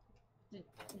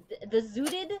 The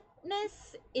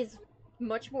zootedness is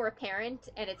much more apparent,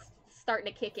 and it's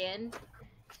starting to kick in.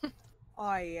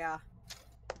 Oh, yeah.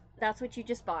 That's what you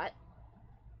just bought.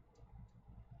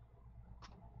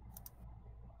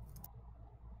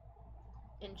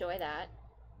 Enjoy that.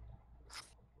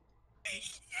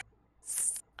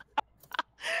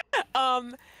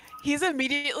 He's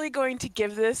immediately going to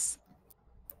give this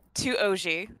to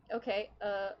Augie. Okay,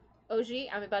 Augie,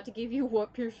 I'm about to give you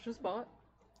what Pierce just bought.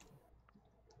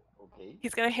 Okay.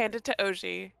 He's going to hand it to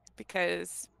Augie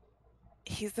because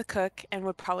he's the cook and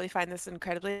would probably find this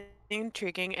incredibly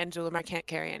intriguing, and Zulamar can't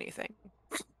carry anything.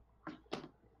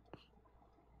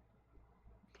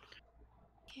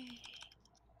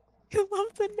 You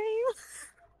love the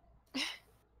name.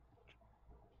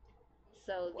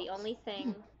 So the only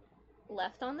thing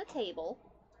left on the table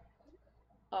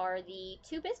are the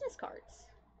 2 business cards.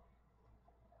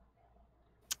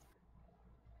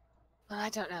 Well, I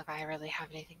don't know if I really have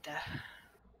anything to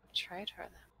trade for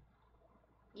them.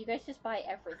 You guys just buy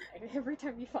everything. Every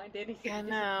time you find anything, I you just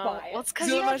know. buy it. Well, it's because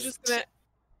you have just gonna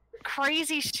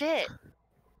crazy shit.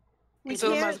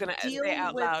 Zulamar's gonna deal say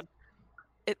out with- loud.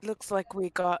 It looks like we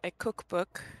got a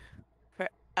cookbook for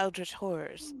eldritch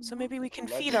horrors, so maybe we can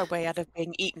feed our way out of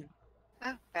being eaten.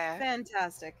 Oh, fair.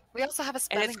 Fantastic. We also have a And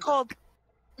spelling it's book. called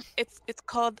it's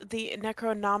called the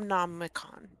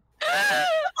Necronomicon. I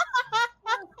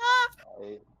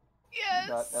Yes.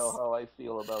 do not know how I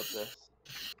feel about this.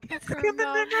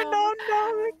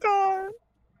 Necronomicon.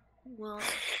 Well,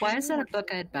 Why is that a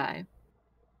book I'd buy?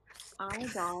 I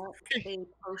got a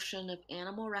potion of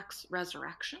animal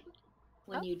resurrection.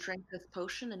 When you drink this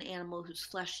potion, an animal whose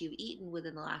flesh you've eaten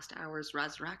within the last hour is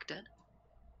resurrected.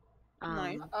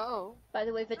 Nice. Oh. By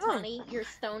the way, Vitani, your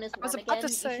stone is was warm about again.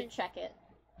 to say- You should check it.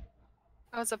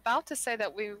 I was about to say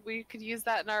that we could use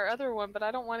that in our other one, but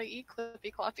I don't want to eat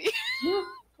Clippy Cloppy.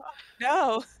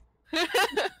 No.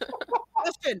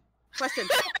 Question.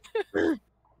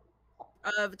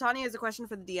 Vitani has a question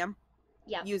for the DM.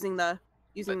 Yeah. Using the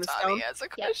stone. Tani has a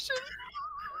question.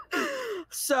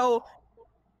 So,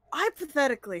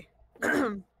 hypothetically,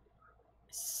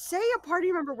 say a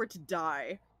party member were to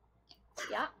die.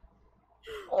 Yeah.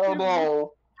 Oh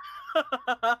no!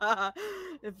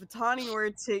 If Vitani were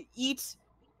to eat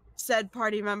said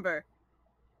party member,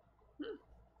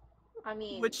 I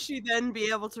mean, would she then be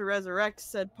able to resurrect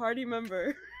said party member?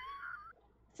 it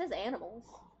says animals.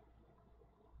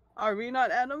 Are we not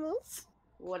animals?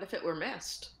 What if it were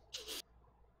mist?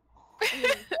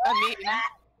 I mean,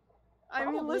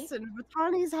 Probably. listen,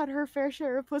 Vitani's had her fair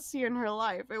share of pussy in her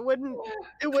life. It wouldn't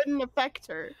affect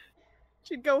her.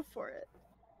 She'd go for it.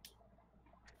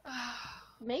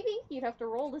 Maybe you'd have to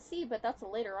roll to see, but that's a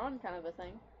later on kind of a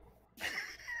thing.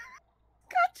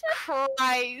 Gotcha.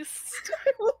 Christ.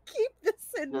 I will keep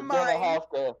this in You're mind.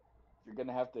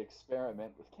 gonna have to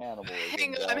experiment with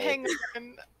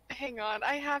cannibalism. Hang on.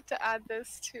 I have to add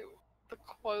this to the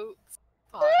quotes.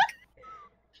 Fuck.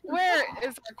 Where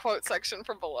is our quote section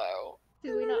for below?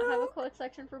 Do we not have a quote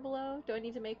section for below? Do I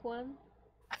need to make one?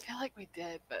 I feel like we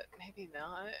did, but maybe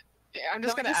not. Yeah, I'm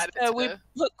just gonna add it to we the...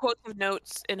 put quotes of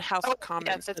notes in House Oh, of Commons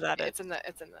yeah, so that it's in the.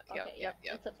 Yep, Okay, yep, yeah,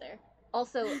 yep. it's up there.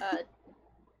 Also,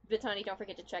 Vitani, don't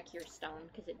forget to check your stone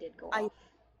because it did go I- off.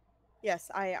 Yes,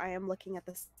 I am looking at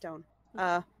the stone.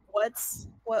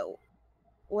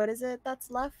 What is it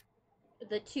that's left?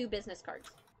 The 2 business cards.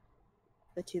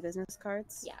 The 2 business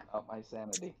cards? Yeah. Up my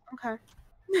sanity. Okay.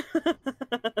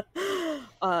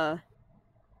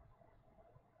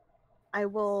 I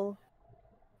will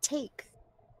take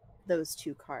those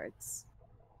 2 cards.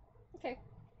 Okay.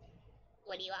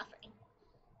 What are you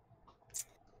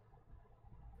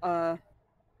offering?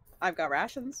 I've got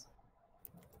rations.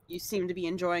 You seem to be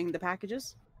enjoying the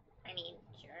packages. I mean,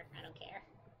 sure, I don't care.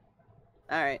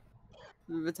 All right.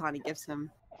 Vitani gives them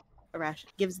a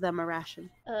ration.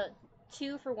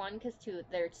 2 for 1 because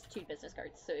there's 2 business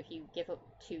cards. So if you give up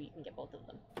 2, you can get both of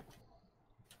them.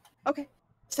 Okay.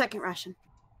 Second ration.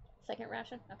 Second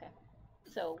ration? Okay.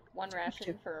 So 1 ration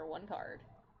Two. for 1 card.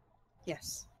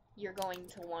 Yes. You're going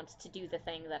to want to do the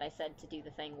thing that I said to do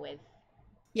the thing with.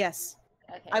 Yes.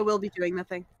 Okay. I will be doing the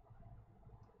thing.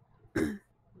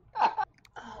 Oh,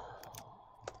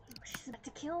 she's about to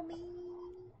kill me.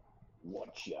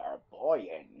 What you're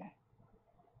buying?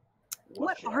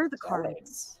 What you're are the selling?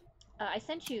 cards? I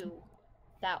sent you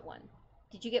that one.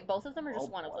 Did you get both of them or just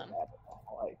one of them?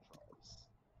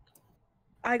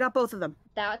 I got both of them.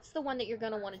 That's the one that you're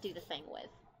going to want to do the thing with.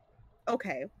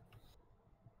 Okay.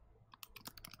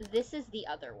 This is the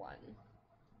other one.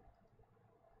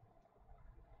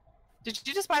 Did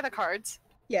you just buy the cards?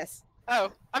 Yes.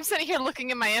 Oh, I'm sitting here looking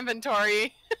in my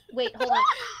inventory. Wait, hold on.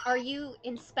 Are you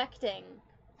inspecting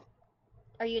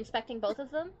both of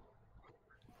them?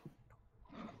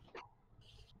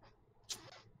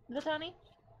 Vitani?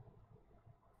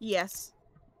 Yes.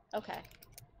 Okay.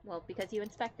 Well, because you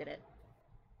inspected it.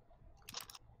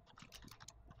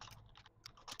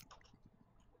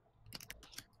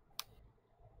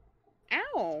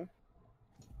 Ow.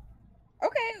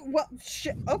 Okay, well,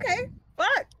 shit. Okay,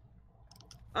 fuck.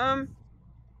 All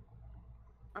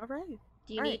right.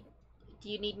 Do you All need right. do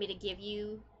you need me to give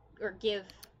you or give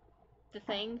the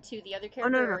thing to the other Oh, character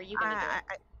no, no, or no. are you gonna do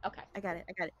it? Okay. I got it.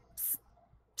 I got it. Psst.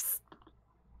 Psst.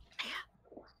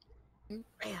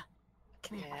 Rhea,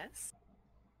 come here. Yes.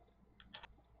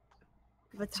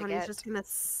 Vitani's get? just gonna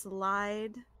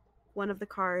slide one of the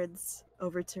cards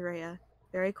over to Rhea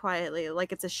very quietly,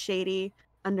 like it's a shady,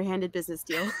 underhanded business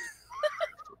deal.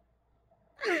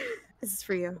 This is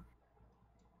for you.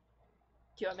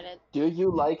 Do you want me to Do you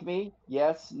like me?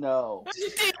 Yes, no.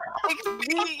 Yes,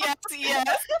 yes.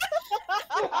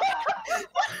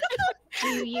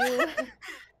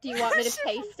 do you want me to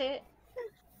paste it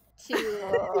to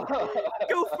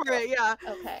Go for it, yeah.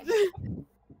 Okay.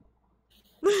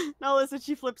 Now listen,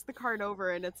 she flips the card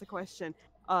over and it's a question.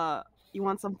 You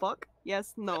want some fuck?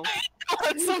 Yes, no.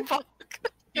 Want some fuck?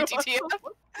 You want UTTF? some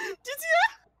fuck?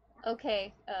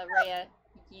 Okay, Rhea,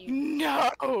 you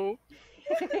No. Oh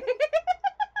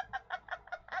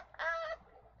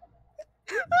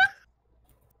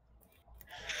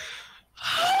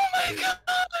my god.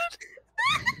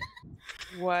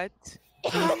 What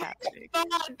is happening? God,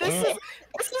 this is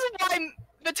why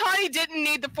Vitani didn't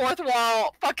need the 4th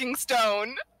wall fucking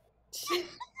stone.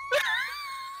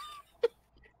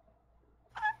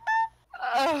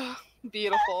 Oh,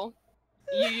 beautiful.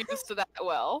 You used that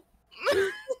well.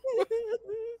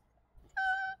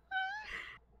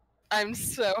 I'm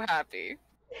so happy.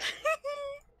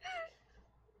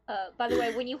 by the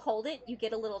way, when you hold it, you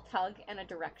get a little tug and a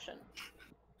direction.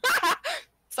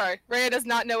 Sorry, Rhea does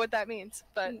not know what that means,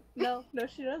 but No,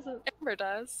 she doesn't. Amber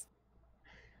does.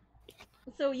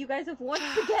 So you guys have once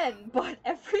again bought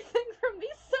everything from these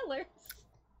sellers.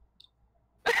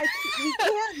 We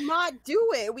can't not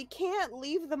do it. We can't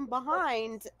leave them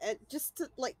behind. Just to,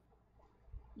 like,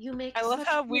 You make. I love such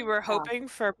how we good were stuff. hoping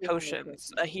for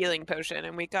potions, a healing potion,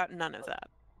 and we got none of that.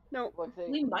 no. Look,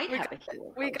 We might We have got, a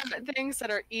healer. we got things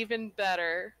that are even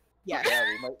better. Yes.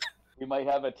 Yeah, we might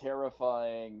have a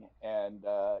terrifying and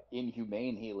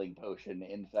inhumane healing potion,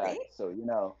 in fact. Right? So you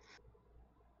know.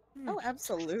 Oh,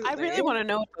 absolutely. I really want to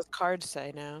know what those cards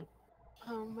say now.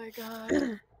 Oh my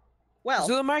god. Well,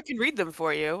 Zulamar can read them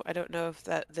for you. I don't know if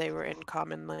that they were in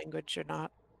common language or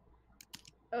not.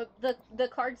 The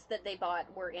cards that they bought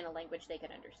were in a language they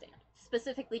could understand,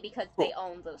 specifically because they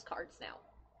own those cards now.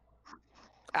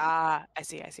 Ah, I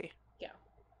see. Yeah.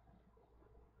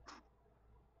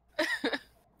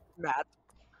 Mad.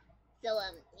 So,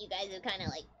 you guys have kind of,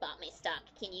 like, bought my stock.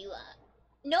 Can you,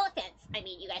 no offense. I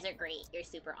mean, you guys are great. You're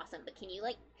super awesome. But can you,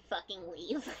 like, fucking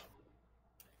leave?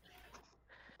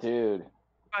 Dude,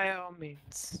 By all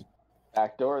means.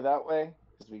 back door that way?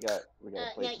 Because we got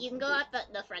No, you can go out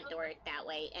the front door that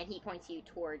way. And he points you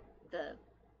toward the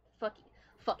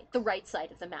the right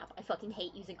side of the map. I fucking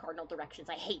hate using cardinal directions.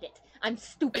 I hate it. I'm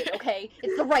stupid, okay?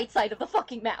 It's the right side of the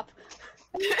fucking map.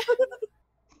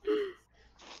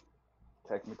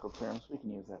 Technical terms, we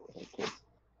can use that with our kids.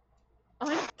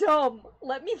 I'm dumb.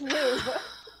 Let me live.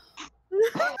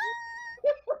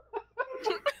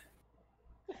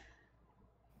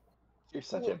 You're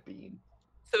such a bean.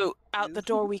 So out the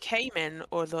door we came in,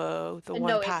 or the one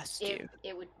No, past you?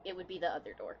 it would be the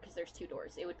other door because there's 2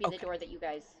 doors. It would be the Okay. door that you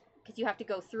guys, because you have to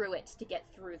go through it to get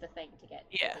through the thing to get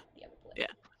Yeah. to the other place. Yeah.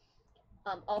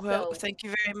 Also, Well, thank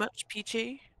you very much,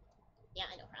 Peachy. Yeah,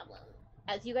 no problem.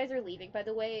 as you guys are leaving, by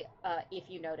the way, if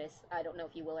you notice, I don't know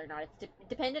if you will or not. It's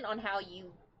dependent on how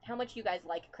much you guys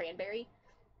like Cranberry.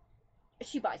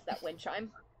 She buys that wind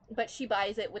chime, but she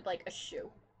buys it with like a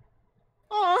shoe.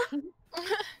 Aw.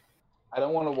 I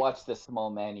don't want to watch this small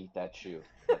man eat that shoe.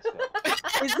 Let's go.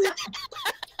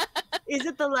 Is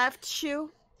it the left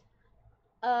shoe?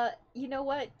 You know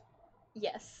what?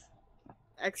 Yes.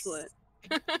 Excellent.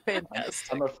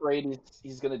 Fantastic. I'm afraid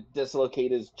he's gonna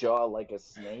dislocate his jaw like a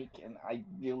snake, and I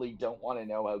really don't want to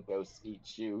know how ghosts eat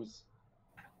shoes.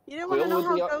 You don't want to Quill know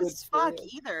would be how up good ghosts fuck for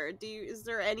it. either. Is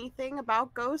there anything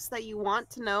about ghosts that you want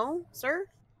to know, sir?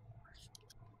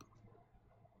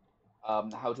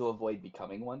 How to avoid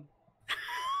becoming one?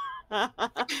 That's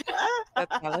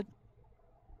valid.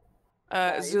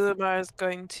 Nice. Zulumar is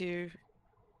going to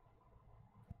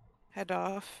head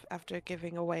off after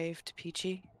giving a wave to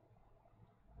Peachy.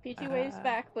 Peachy waves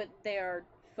back, but they are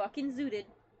fucking zooted.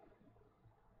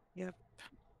 Yep.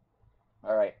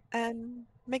 All right. And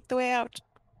make the way out.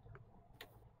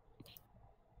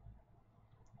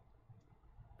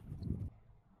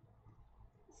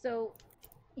 So,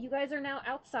 you guys are now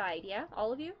outside, yeah?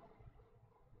 All of you?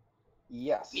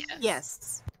 Yes.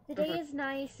 Yes. The day is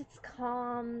nice, it's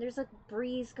calm, there's a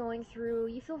breeze going through,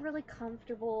 you feel really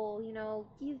comfortable, you know,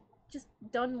 you've just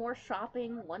done more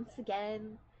shopping once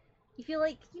again. You feel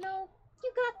like, you know,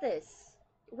 you got this.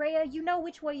 Rhea, you know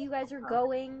which way you guys are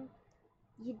going.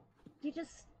 You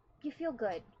feel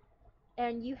good.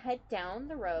 And you head down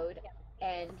the road,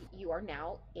 and you are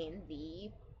now in the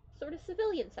sort of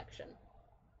civilian section.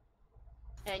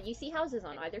 And you see houses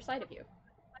on either side of you.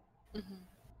 Mm-hmm.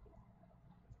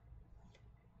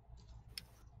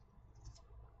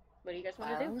 What do you guys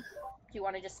want to do? Do you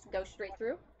want to just go straight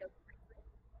through?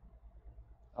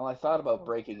 Well, I thought about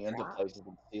breaking into places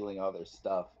and stealing all their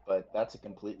stuff, but that's a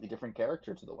completely different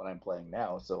character to the one I'm playing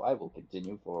now, so I will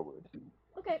continue forward.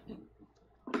 Okay.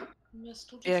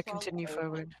 Yeah, continue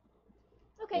forward.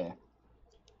 Okay. Yeah.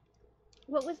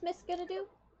 What was Miss gonna do?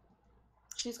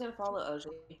 She's gonna follow Augie.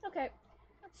 Okay.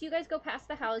 So you guys go past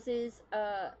the houses.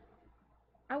 I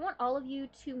want all of you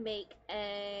to make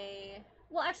a...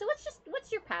 Well, actually,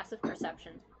 what's your passive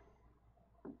perception?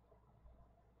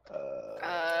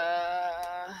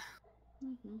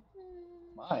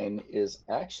 Mine is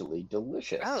actually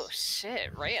delicious. Oh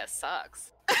shit, Rhea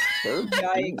sucks.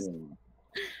 13.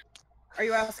 Are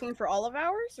you asking for all of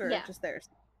ours or Yeah. just theirs?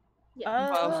 Yeah.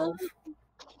 12.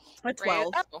 A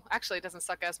 12. Rhea, oh, actually, it doesn't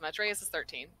suck as much. Rhea's is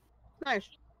 13. Nice.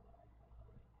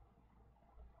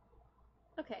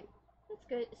 Okay. That's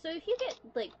good. So if you get,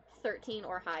 like, 13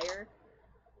 or higher,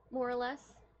 more or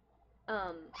less,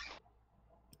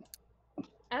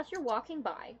 as you're walking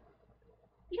by,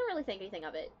 you don't really think anything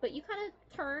of it, but you kind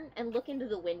of turn and look into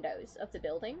the windows of the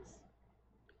buildings.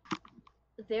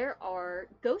 There are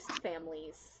ghost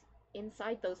families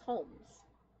inside those homes,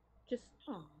 just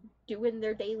doing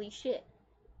their daily shit.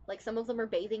 Like, some of them are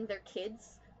bathing their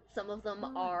kids, some of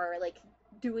them are, like,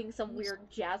 doing some weird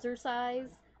jazzercise,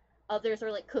 others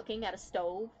are, like, cooking at a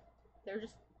stove. They're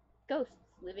just ghosts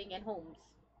living in homes.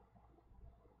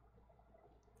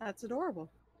 That's adorable.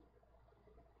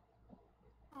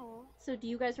 So do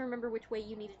you guys remember which way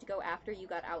you needed to go after you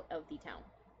got out of the town?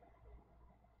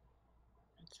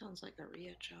 It sounds like a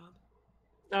Rhea job.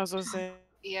 I was gonna say.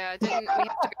 Yeah, didn't we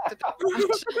have to go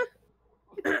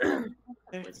to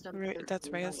the Wisdom That's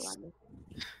 13, Rhea's.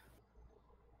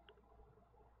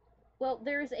 Well,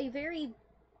 there's a very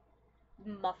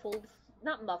muffled,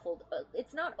 not muffled,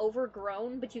 it's not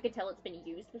overgrown, but you can tell it's been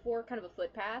used before, kind of a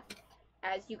footpath,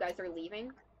 as you guys are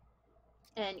leaving.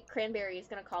 And Cranberry is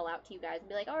gonna call out to you guys and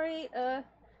be like, alright,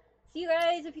 see you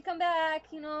guys if you come back,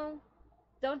 you know,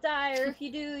 don't die, or if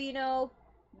you do, you know,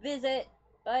 visit,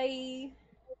 bye.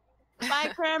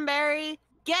 Bye, Cranberry.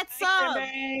 Get some.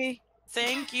 Cranberry,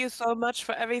 thank you so much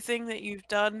for everything that you've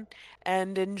done,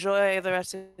 and enjoy the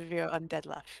rest of your undead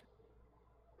life.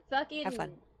 Fucking... Have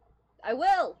fun. I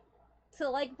will! To,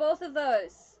 like, both of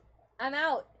those. I'm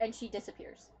out. And she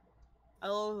disappears. I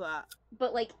love that.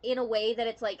 But, like, in a way that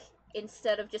it's, like,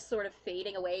 instead of just sort of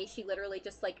fading away, she literally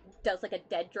just, like, does, like, a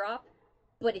dead drop,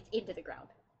 but it's into the ground.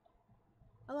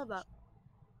 I love that.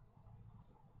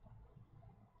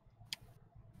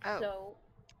 Oh. So,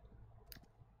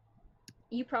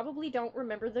 you probably don't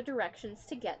remember the directions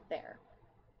to get there.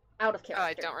 Out of character. Oh,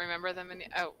 I don't remember them.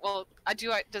 Oh, well,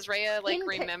 does Rhea, like, In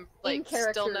remember, in like,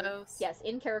 character, still knows? Yes,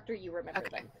 in character you remember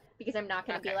Okay. them. Because I'm not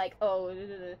going to be Okay. like, oh,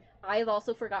 I've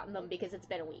also forgotten them because it's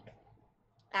been a week.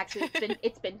 Actually,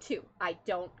 it's been 2. I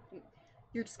don't...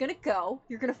 You're just gonna go.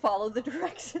 You're gonna follow the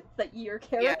directions that your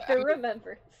character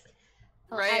remembers.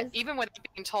 Rhea, even when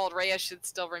being told, Rhea should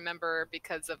still remember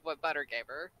because of what Butter gave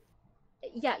her.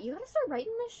 Yeah, you gotta start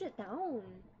writing this shit down.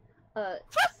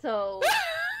 So...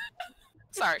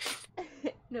 Sorry.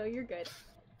 No, you're good.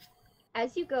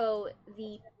 As you go,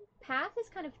 the path is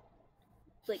kind of,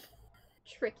 like,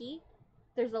 tricky,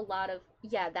 There's a lot of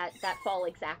that fall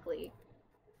exactly.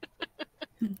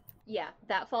 Yeah,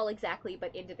 that fall exactly,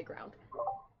 but into the ground.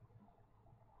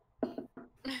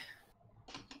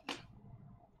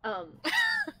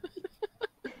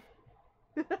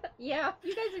 Yeah,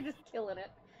 you guys are just killing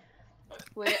it.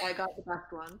 Wait, I got the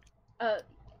best one.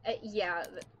 Yeah.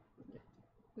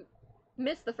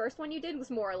 Miss, the first one you did was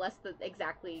more or less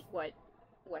exactly what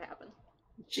happened.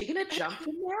 Is she gonna jump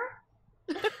in there?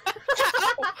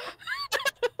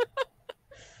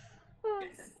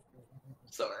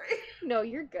 Sorry. No,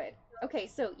 you're good. Okay,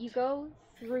 so you go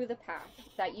through the path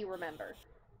that you remember.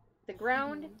 The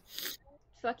ground,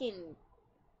 fucking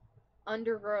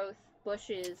undergrowth,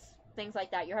 bushes, things like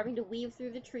that. You're having to weave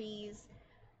through the trees.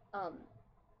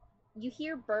 You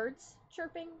hear birds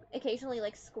chirping, occasionally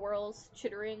like squirrels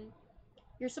chittering.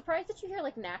 You're surprised that you hear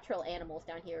like natural animals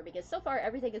down here because so far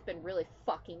everything has been really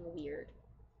fucking weird.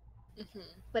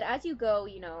 But as you go,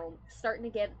 starting to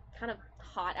get kind of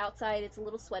hot outside. It's a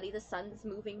little sweaty. The sun's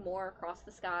moving more across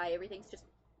the sky. Everything's just,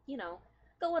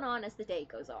 going on as the day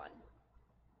goes on.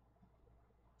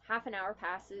 Half an hour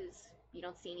passes. You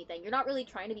don't see anything. You're not really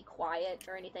trying to be quiet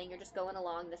or anything. You're just going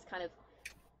along this kind of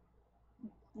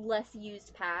less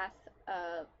used path.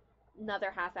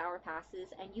 Another half hour passes,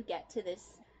 and you get to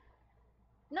this,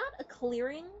 not a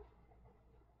clearing,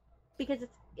 because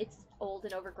it's old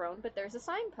and overgrown, but there's a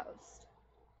signpost.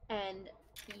 And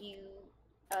you,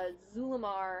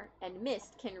 Zulamar and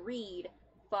Mist can read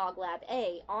Fog Lab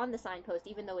A on the signpost,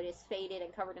 even though it is faded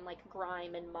and covered in, like,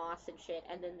 grime and moss and shit.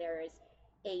 And then there is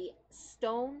a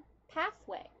stone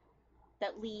pathway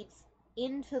that leads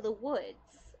into the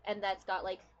woods, and that's got,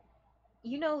 like,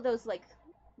 those, like,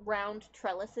 round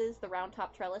trellises, the round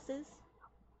top trellises?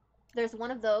 There's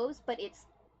one of those, but it's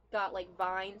got, like,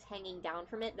 vines hanging down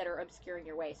from it that are obscuring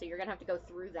your way, so you're gonna have to go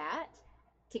through that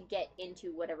to get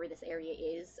into whatever this area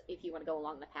is if you want to go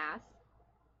along the path.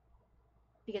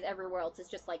 Because everywhere else is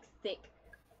just, like, thick,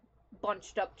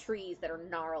 bunched up trees that are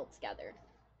gnarled together.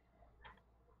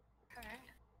 Okay.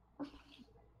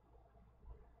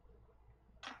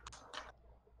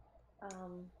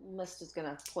 Mist is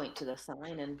gonna point to the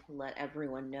sign and let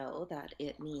everyone know that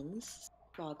it means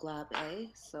Frog Lab A,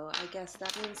 so I guess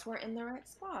that means we're in the right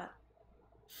spot.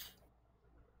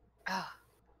 Oh,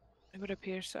 It would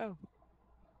appear so.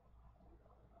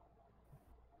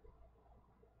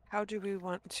 How do we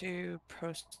want to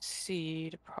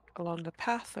proceed along the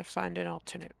path or find an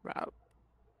alternate route?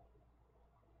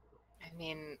 I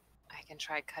mean, I can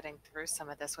try cutting through some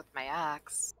of this with my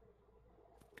axe.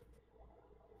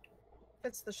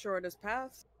 It's the shortest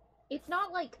path. It's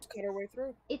not like Cut our way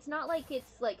through. it's not like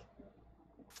it's like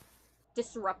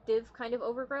disruptive kind of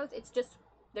overgrowth. It's just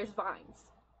there's vines.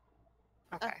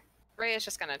 Okay. Rhea's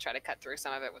just gonna try to cut through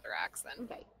some of it with her axe then.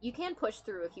 Okay, you can push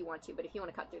through if you want to, but if you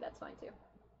want to cut through, that's fine too.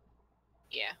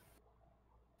 Yeah.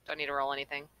 Don't need to roll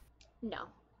anything. No.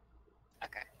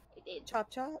 Okay. Chop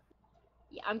chop.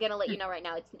 Yeah, I'm gonna let you know right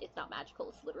now. It's not magical.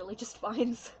 It's literally just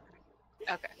vines.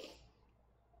 Okay.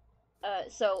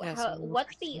 So Yeah, how, so we'll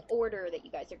what's the proceed. order that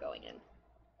you guys are going in?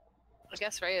 I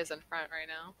guess Rhea's in front right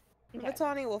now. Okay.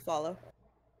 Vatani will follow.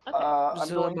 Okay. I'm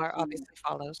going Zulamar to, obviously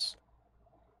follows.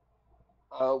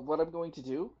 what I'm going to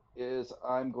do is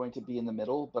I'm going to be in the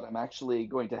middle, but I'm actually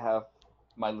going to have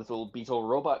my little beetle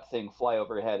robot thing fly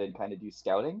overhead and kind of do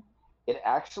scouting. It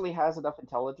actually has enough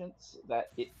intelligence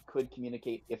that it could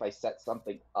communicate if I set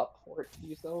something up for it to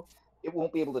do so. It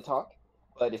won't be able to talk,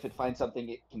 but if it finds something,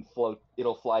 it can float.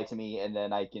 It'll fly to me, and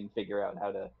then I can figure out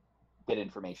how to get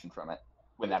information from it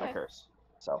when that Okay. occurs.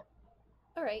 So,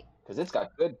 All right. because it's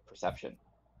got good perception.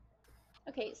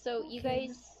 Okay. So you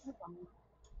guys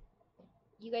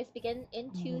begin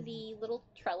into the little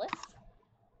trellis.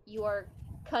 You are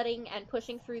cutting and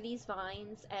pushing through these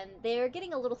vines, and they're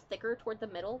getting a little thicker toward the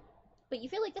middle. But you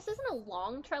feel like this isn't a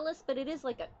long trellis, but it is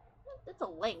like it's a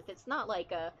length. It's not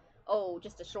like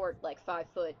just a short, like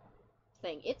 5-foot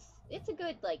thing. It's a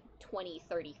good, like,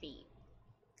 20-30 feet.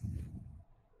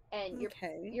 And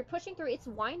you're pushing through. It's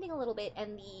winding a little bit,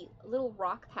 and the little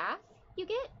rock path you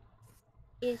get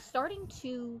is starting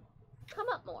to come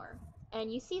up more.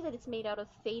 And you see that it's made out of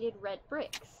faded red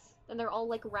bricks. And they're all,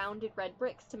 like, rounded red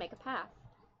bricks to make a path.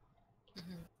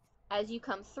 Mm-hmm. As you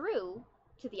come through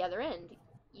to the other end,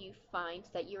 you find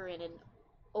that you're in an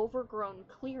overgrown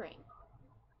clearing.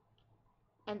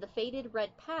 And the faded red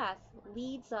path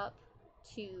leads up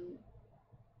to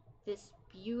this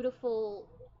beautiful,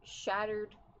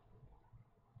 shattered...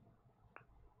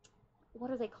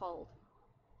 What are they called?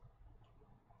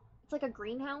 It's like a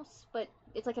greenhouse, but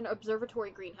it's like an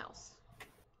observatory greenhouse.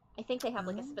 I think they have,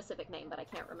 like, a specific name, but I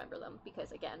can't remember them,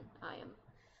 because, again, I am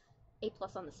A+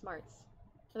 on the smarts.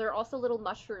 There are also little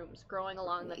mushrooms growing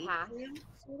along the path. Atrium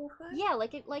sort of thing? Yeah,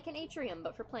 like an atrium,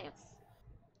 but for plants.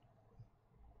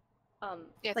 Yeah,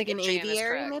 I Like think an atrium is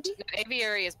aviary, correct. maybe? No,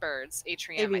 aviary is birds.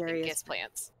 Atrium, I Aviary think, is- is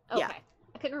plants. Okay. Yeah.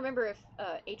 I couldn't remember if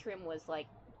atrium was like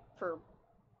for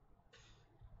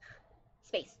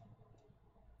space.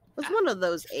 It's one of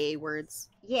those A words.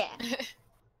 Yeah.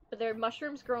 But there are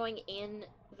mushrooms growing in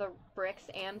the bricks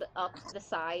and up the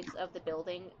sides of the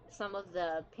building. Some of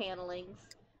the panelings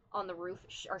on the roof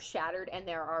are shattered, and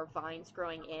there are vines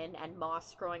growing in and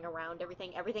moss growing around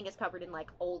everything. Everything is covered in like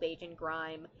old age and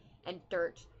grime and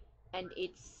dirt, and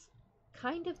it's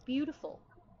kind of beautiful.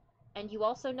 And you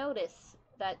also notice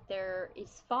that there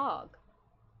is fog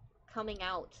coming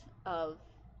out of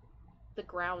the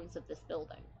grounds of this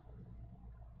building.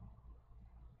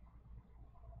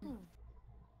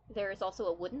 There is also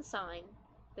a wooden sign,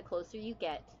 the closer you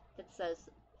get, that says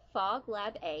Fog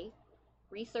Lab A,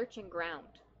 Research and Ground.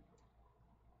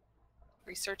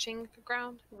 Researching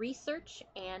ground? Research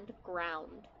and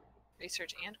Ground.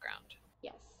 Research and ground.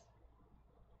 Yes.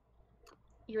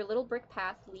 Your little brick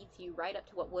path leads you right up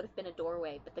to what would have been a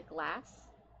doorway, but the glass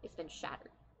has been shattered.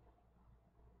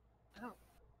 Oh.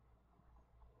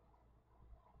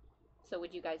 So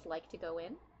would you guys like to go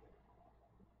in?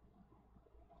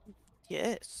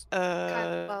 Yes.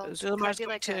 well, Zulamar's do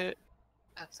going like to.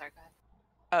 Oh, sorry, go ahead.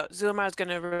 Oh, Zulamar's going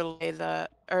to relay the.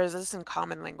 Or is this in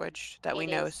common language that we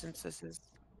It know is. since this is.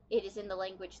 It is in the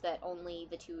language that only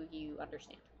the two of you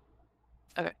understand.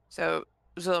 Okay, so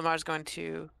Zulamar's going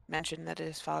to mention that it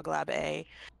is Fog Lab A,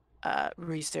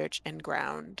 research and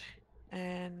ground.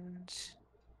 And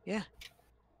yeah.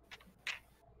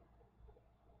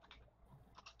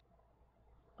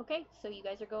 Okay, so you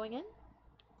guys are going in?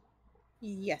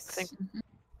 Yes. I think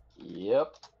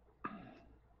Yep.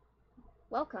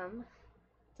 Welcome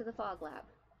to the Fog Lab.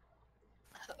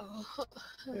 Oh,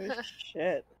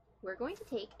 shit. We're going to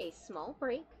take a small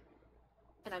break,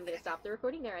 and I'm going to stop the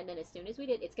recording there, and then as soon as we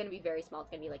did, it's going to be very small. It's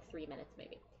going to be like 3 minutes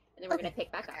maybe. And then we're going to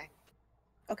pick back Okay.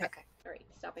 up. Okay. All right,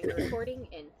 stopping the recording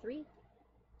in 3,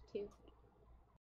 2,